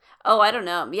 Oh, I don't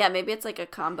know. Yeah, maybe it's like a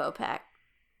combo pack.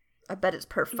 I bet it's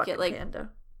per fucking like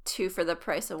panda. 2 for the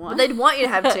price of 1. But they'd want you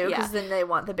to have 2 because then they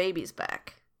want the babies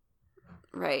back.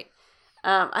 Right.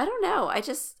 I don't know. It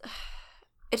just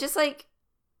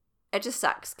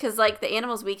sucks because like the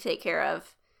animals we take care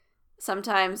of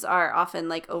sometimes are often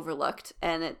like overlooked,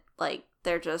 and it like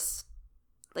they're just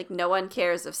like no one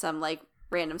cares if some like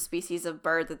random species of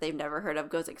bird that they've never heard of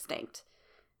goes extinct,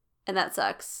 and that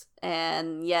sucks.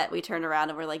 And yet we turn around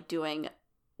and we're like doing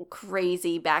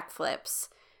crazy backflips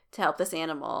to help this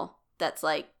animal that's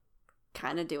like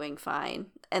kind of doing fine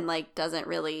and like doesn't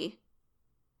really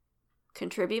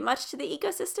contribute much to the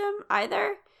ecosystem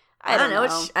either. I don't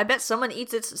know. I bet someone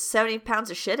eats its 70 pounds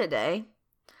of shit a day.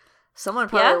 Someone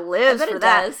probably lives for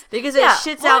that does. Because it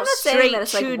shits out straight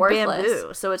chewed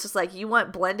bamboo. So it's just like, you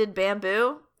want blended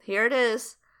bamboo? Here it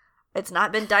is. It's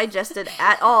not been digested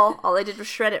at all. All they did was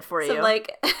shred it for you.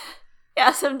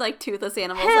 Some like toothless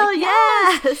animals. Hell like,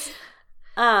 yes.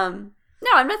 No,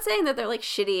 I'm not saying that they're like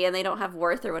shitty and they don't have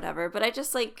worth or whatever, but I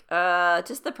just like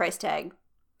just the price tag.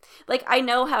 Like, I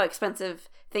know how expensive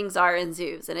things are in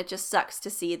zoos, and it just sucks to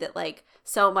see that like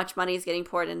so much money is getting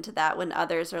poured into that when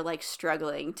others are like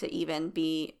struggling to even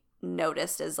be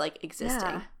noticed as like existing.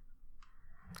 Yeah.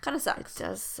 Kind of sucks. It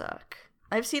does suck.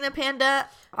 I've seen a panda.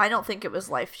 I don't think it was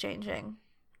life-changing.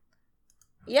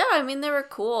 Yeah, I mean, they were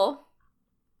cool.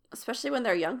 Especially when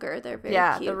they're younger. They're very cute.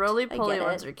 Yeah, the roly-poly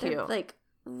ones are cute. They're, like,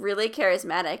 really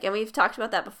charismatic. And we've talked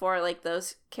about that before. Like,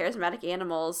 those charismatic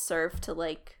animals serve to,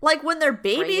 like... Like, when they're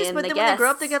babies, but then when they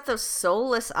grow up, they got those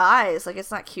soulless eyes. Like,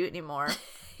 it's not cute anymore.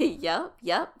 Yep.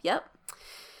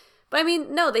 But, I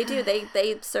mean, no, they do.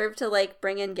 They serve to, like,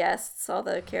 bring in guests. All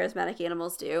the charismatic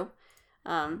animals do.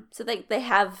 So they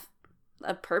have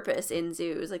a purpose in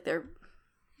zoos. Like,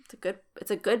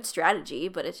 it's a good strategy,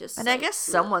 but it's just... And I guess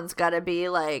someone's got to be,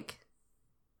 like,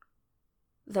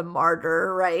 the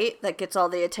martyr, right? That gets all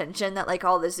the attention that, like,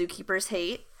 all the zookeepers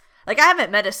hate. Like, I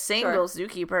haven't met a single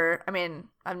zookeeper. I mean,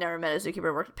 I've never met a zookeeper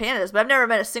who worked with pandas, but I've never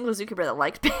met a single zookeeper that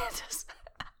liked pandas.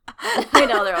 I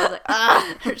know, they're always like,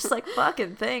 ah. They're just like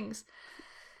fucking things.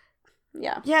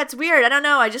 Yeah. Yeah, it's weird. I don't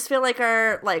know. I just feel like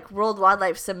our, like, world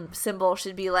wildlife symbol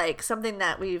should be, like, something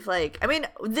that we've, like... I mean,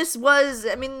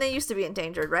 they used to be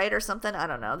endangered, right? Or something? I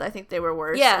don't know. I think they were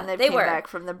worse. Yeah, and they came were. back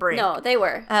from the brink. No, they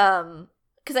were.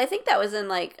 Because I think that was in,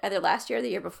 like, either last year or the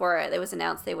year before it was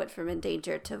announced they went from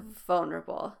endangered to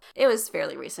vulnerable. It was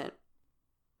fairly recent.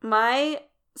 My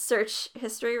search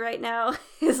history right now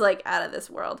is, like, out of this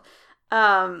world.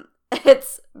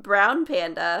 It's brown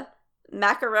panda,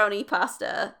 macaroni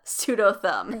pasta, pseudo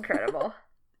thumb. Incredible.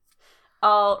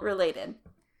 All related.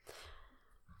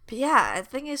 But yeah, the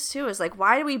thing is, too, is, like,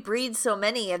 why do we breed so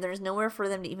many and there's nowhere for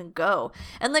them to even go?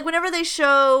 And, like, whenever they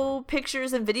show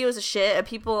pictures and videos of shit of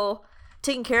people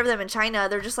taking care of them in China,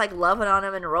 they're just, like, loving on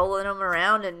them and rolling them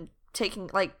around and taking,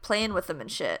 like, playing with them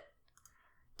and shit.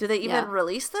 Do they even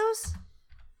release those?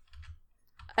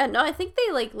 No, I think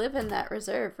they, like, live in that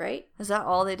reserve, right? Is that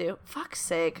all they do? Fuck's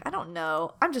sake. I don't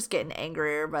know. I'm just getting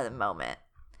angrier by the moment.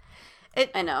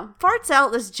 I know. Farts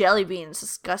out this jelly bean. It's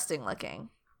disgusting looking.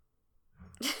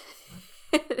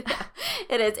 It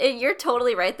is. You're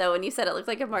totally right, though, when you said it looked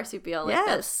like a marsupial. Like, yes.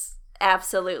 That's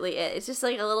absolutely it. It's just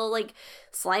like a little, like,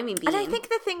 slimy bean. And I think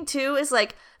the thing, too, is,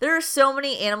 like, there are so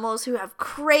many animals who have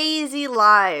crazy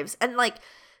lives. And,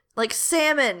 like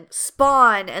salmon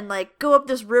spawn and, like, go up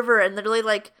this river and literally,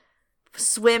 like,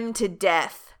 swim to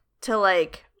death to,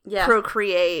 like,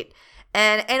 procreate.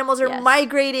 And animals are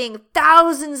migrating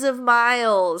thousands of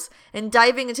miles and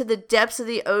diving into the depths of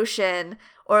the ocean,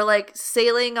 or, like,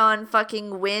 sailing on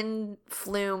fucking wind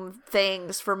flume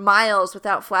things for miles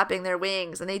without flapping their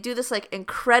wings. And they do this, like,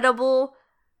 incredible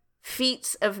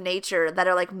feats of nature that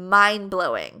are, like,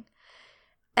 mind-blowing.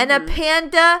 And a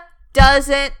panda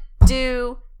doesn't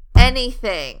do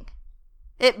anything.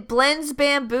 It blends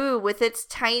bamboo with its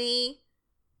tiny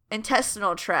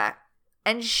intestinal tract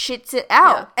and shits it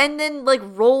out and then, like,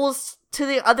 rolls to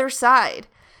the other side.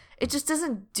 It just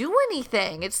doesn't do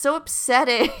anything. It's so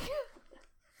upsetting.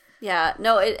 Yeah,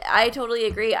 no, I totally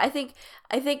agree. I think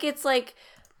it's like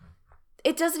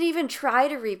it doesn't even try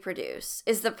to reproduce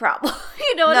is the problem.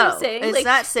 You know what I'm saying? It's like,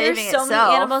 not saving there's so itself.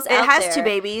 many animals it out has there. 2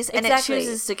 babies and Exactly. it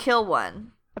chooses to kill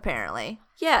one, apparently.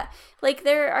 Yeah, like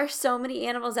there are so many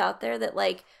animals out there that,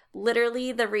 like,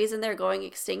 literally the reason they're going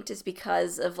extinct is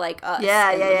because of, like, us.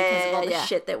 Because of all the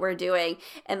shit that we're doing.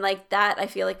 And, like, that I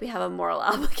feel like we have a moral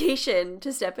obligation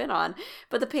to step in on.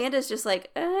 But the panda's just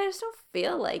like, I just don't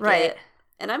feel like it.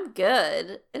 And I'm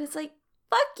good. And it's like,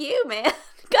 fuck you, man.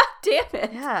 God damn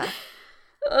it. Yeah.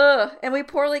 Ugh. And we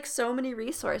pour, like, so many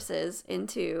resources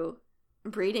into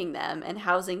breeding them and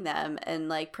housing them and,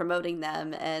 like, promoting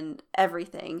them and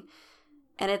everything.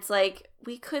 And it's like,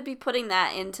 we could be putting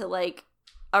that into, like,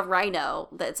 a rhino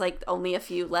that's, like, only a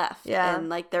few left. Yeah. And,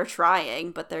 like, they're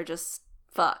trying, but they're just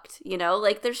fucked, you know?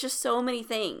 Like, there's just so many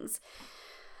things.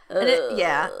 And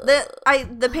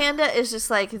the panda is just,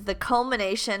 like, the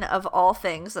culmination of all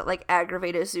things that, like,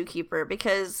 aggravate a zookeeper,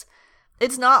 because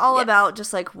it's not all about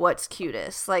just, like, what's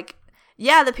cutest. Like,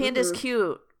 yeah, the panda's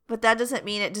cute, but that doesn't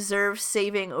mean it deserves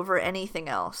saving over anything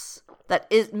else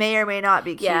that may or may not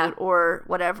be cute or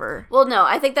whatever. Well, no,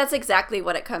 I think that's exactly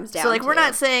what it comes down to. So, like, we're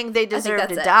not saying they deserve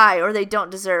to die or they don't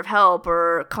deserve help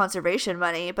or conservation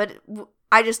money, but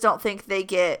I just don't think they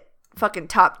get fucking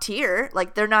top tier.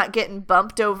 Like, they're not getting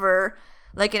bumped over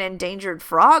like an endangered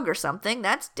frog or something.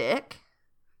 That's dick.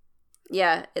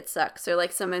 Yeah, it sucks. Or,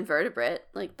 like, some invertebrate.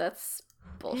 Like, that's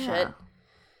bullshit.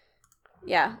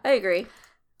 Yeah, I agree.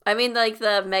 I mean, like,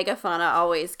 the megafauna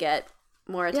always get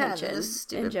more attention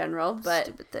in general, but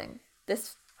stupid thing.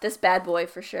 This bad boy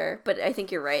for sure. But I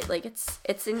think you're right. Like,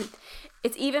 it's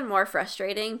even more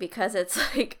frustrating because it's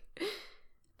like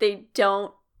they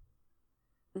don't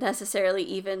necessarily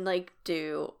even, like,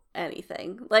 do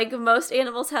anything. Like, most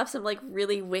animals have some, like,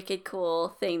 really wicked cool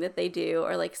thing that they do,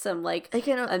 or, like, some, like, they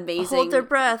can amazing hold their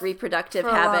breath reproductive for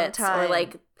a long habits, time. or,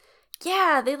 like,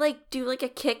 yeah, they, like, do, like, a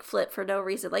kickflip for no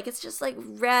reason. Like, it's just, like,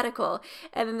 radical.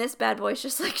 And then this bad boy's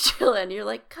just, like, chilling. You're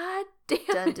like, God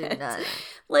damn it. Do nothing.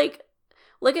 Like,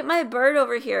 look at my bird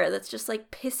over here that's just, like,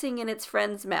 pissing in its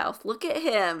friend's mouth. Look at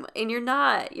him. And you're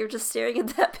not. You're just staring at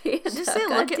that panda. Did you say,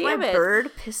 look at my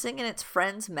bird pissing in its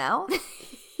friend's mouth?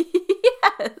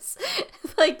 Yes.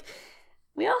 Like,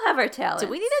 we all have our talents. Do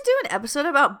we need to do an episode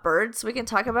about birds so we can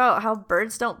talk about how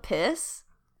birds don't piss?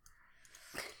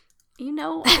 You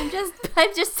know, I'm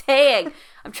just saying.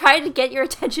 I'm trying to get your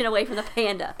attention away from the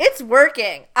panda. It's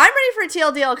working. I'm ready for a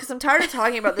TLDL because I'm tired of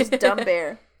talking about this dumb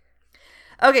bear.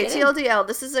 Okay, Get in. TLDL.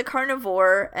 This is a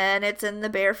carnivore, and it's in the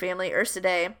bear family,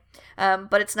 Ursidae.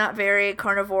 But it's not very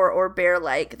carnivore or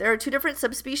bear-like. There are two different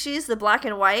subspecies, the black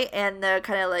and white and the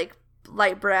kind of like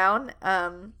light brown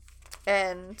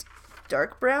and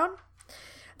dark brown.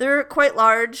 They're quite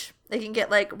large. They can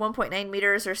get like 1.9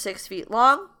 meters or 6 feet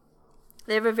long.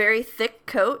 They have a very thick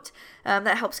coat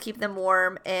that helps keep them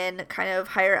warm in kind of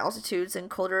higher altitudes and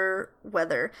colder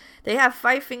weather. They have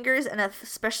 5 fingers and a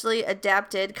specially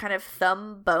adapted kind of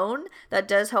thumb bone that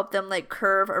does help them like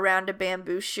curve around a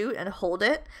bamboo shoot and hold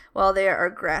it while they are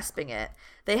grasping it.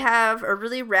 They have a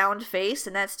really round face,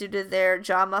 and that's due to their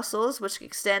jaw muscles, which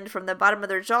extend from the bottom of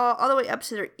their jaw all the way up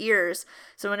to their ears.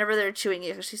 So whenever they're chewing,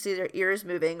 you actually see their ears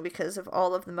moving because of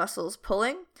all of the muscles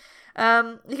pulling.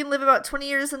 You can live about 20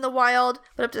 years in the wild,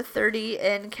 but up to 30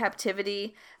 in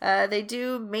captivity. They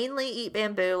do mainly eat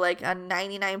bamboo, like on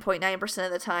 99.9%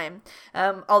 of the time,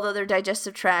 although their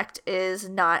digestive tract is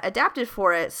not adapted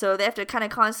for it. So they have to kind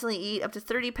of constantly eat up to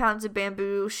 30 pounds of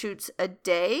bamboo shoots a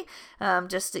day,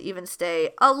 just to even stay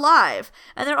alive.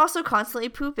 And they're also constantly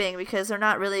pooping because they're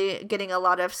not really getting a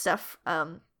lot of stuff,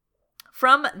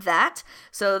 from that.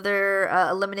 So they're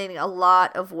eliminating a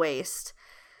lot of waste.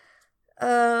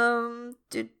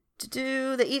 They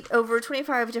eat over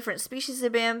 25 different species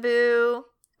of bamboo,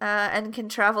 and can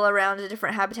travel around to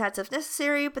different habitats if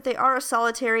necessary, but they are a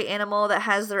solitary animal that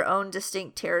has their own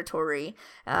distinct territory.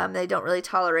 They don't really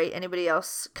tolerate anybody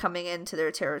else coming into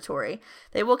their territory.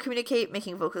 They will communicate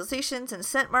making vocalizations and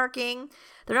scent marking.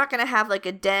 They're not going to have like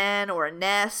a den or a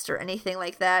nest or anything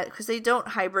like that because they don't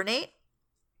hibernate.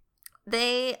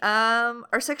 They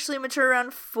are sexually mature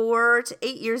around 4 to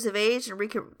 8 years of age and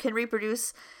can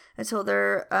reproduce until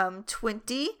they're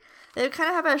 20. They kind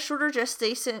of have a shorter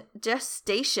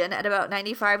gestation at about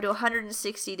 95 to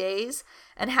 160 days,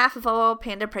 and half of all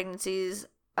panda pregnancies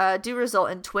do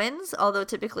result in twins, although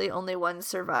typically only one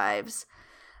survives.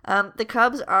 The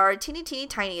cubs are teeny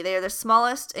tiny. They are the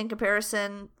smallest in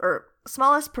comparison, or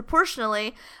smallest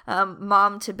proportionally,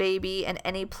 mom to baby and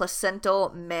any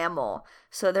placental mammal.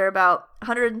 So they're about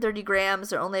 130 grams.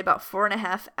 They're only about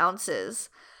 4.5 ounces.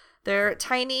 They're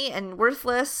tiny and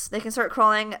worthless. They can start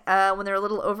crawling when they're a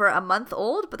little over a month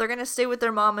old, but they're going to stay with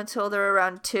their mom until they're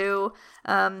around 2,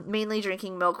 mainly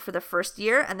drinking milk for the first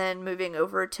year and then moving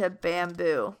over to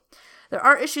bamboo. There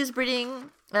are issues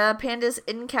breeding pandas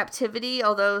in captivity,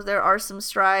 although there are some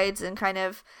strides in kind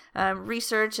of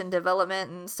research and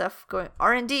development and stuff going.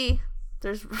 R&D.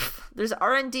 There's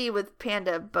R&D with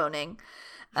panda boning.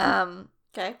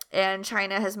 Okay. And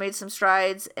China has made some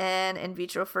strides in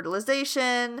vitro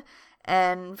fertilization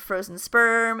and frozen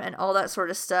sperm and all that sort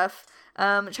of stuff.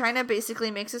 China basically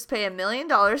makes us pay $1 million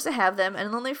to have them,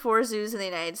 and only 4 zoos in the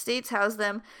United States house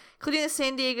them, including the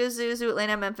San Diego Zoo,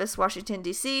 Atlanta, Memphis, Washington,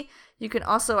 D.C. You can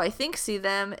also, I think, see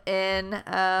them in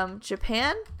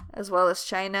Japan as well as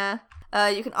China.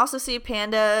 You can also see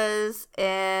pandas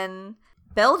in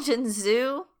Belgian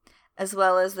Zoo as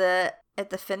well as at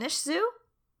the Finnish Zoo.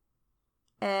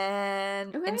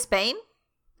 And in Spain,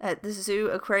 at the Zoo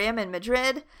Aquarium in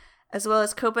Madrid, as well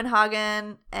as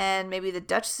Copenhagen and maybe the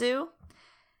Dutch Zoo.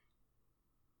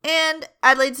 And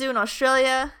Adelaide Zoo in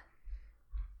Australia,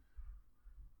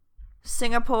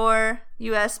 Singapore,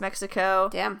 US, Mexico.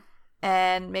 Damn.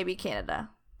 And maybe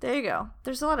Canada. There you go.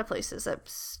 There's a lot of places that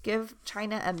give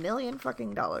China $1 million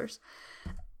fucking dollars.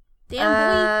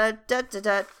 Damn,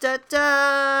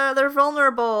 They're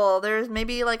vulnerable. There's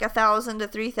maybe like 1,000 to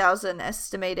 3,000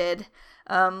 estimated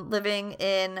living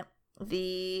in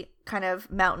the kind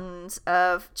of mountains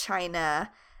of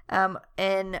China,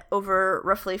 in over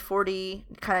roughly 40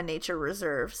 kind of nature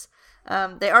reserves.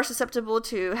 They are susceptible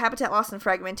to habitat loss and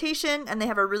fragmentation, and they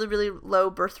have a really, really low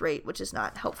birth rate, which is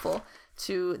not helpful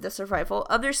to the survival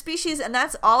of their species. And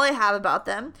that's all I have about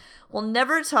them. We'll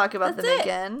never talk about them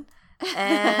again.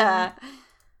 And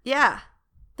yeah,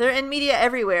 they're in media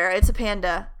everywhere. It's a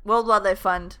panda. World Wildlife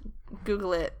Fund.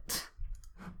 Google it.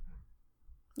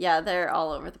 Yeah, they're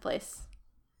all over the place.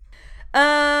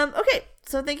 Okay,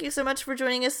 so thank you so much for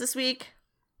joining us this week.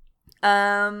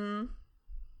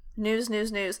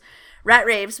 News. Rat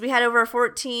Raves. We had over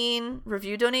 14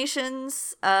 review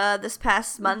donations this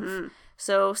past month. Mm-hmm.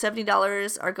 So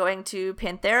 $70 are going to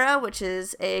Panthera, which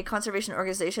is a conservation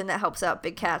organization that helps out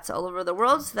big cats all over the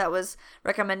world. So that was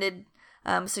recommended,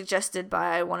 suggested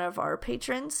by one of our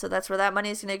patrons. So that's where that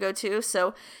money is going to go to.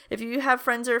 So if you have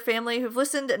friends or family who've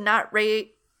listened and not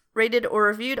rated or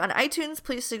reviewed on iTunes,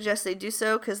 please suggest they do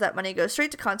so, because that money goes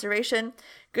straight to conservation.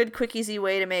 Good, quick, easy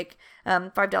way to make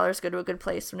 $5 go to a good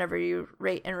place whenever you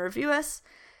rate and review us.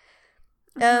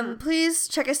 Please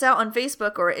check us out on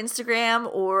Facebook or Instagram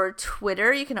or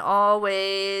Twitter. You can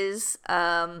always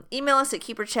email us at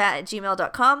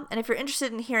keeperchat@gmail.com. And if you're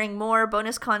interested in hearing more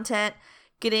bonus content,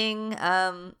 getting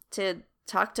to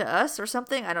talk to us or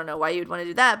something, I don't know why you'd want to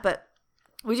do that, but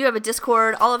we do have a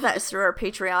Discord. All of that is through our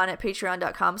Patreon at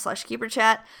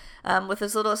patreon.com/keeperchat. With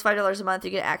as little as $5 a month,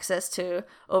 you get access to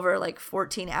over like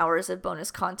 14 hours of bonus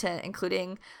content,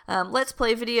 including Let's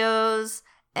Play videos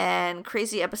and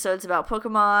crazy episodes about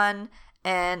Pokemon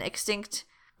and extinct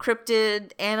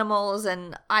cryptid animals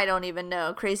and I don't even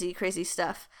know, crazy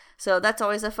stuff. So that's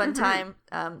always a fun time.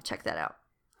 Check that out.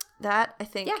 That, I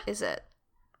think, is it.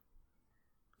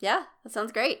 Yeah, that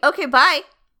sounds great. Okay, bye.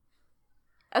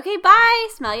 Okay, bye.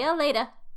 Smell ya later.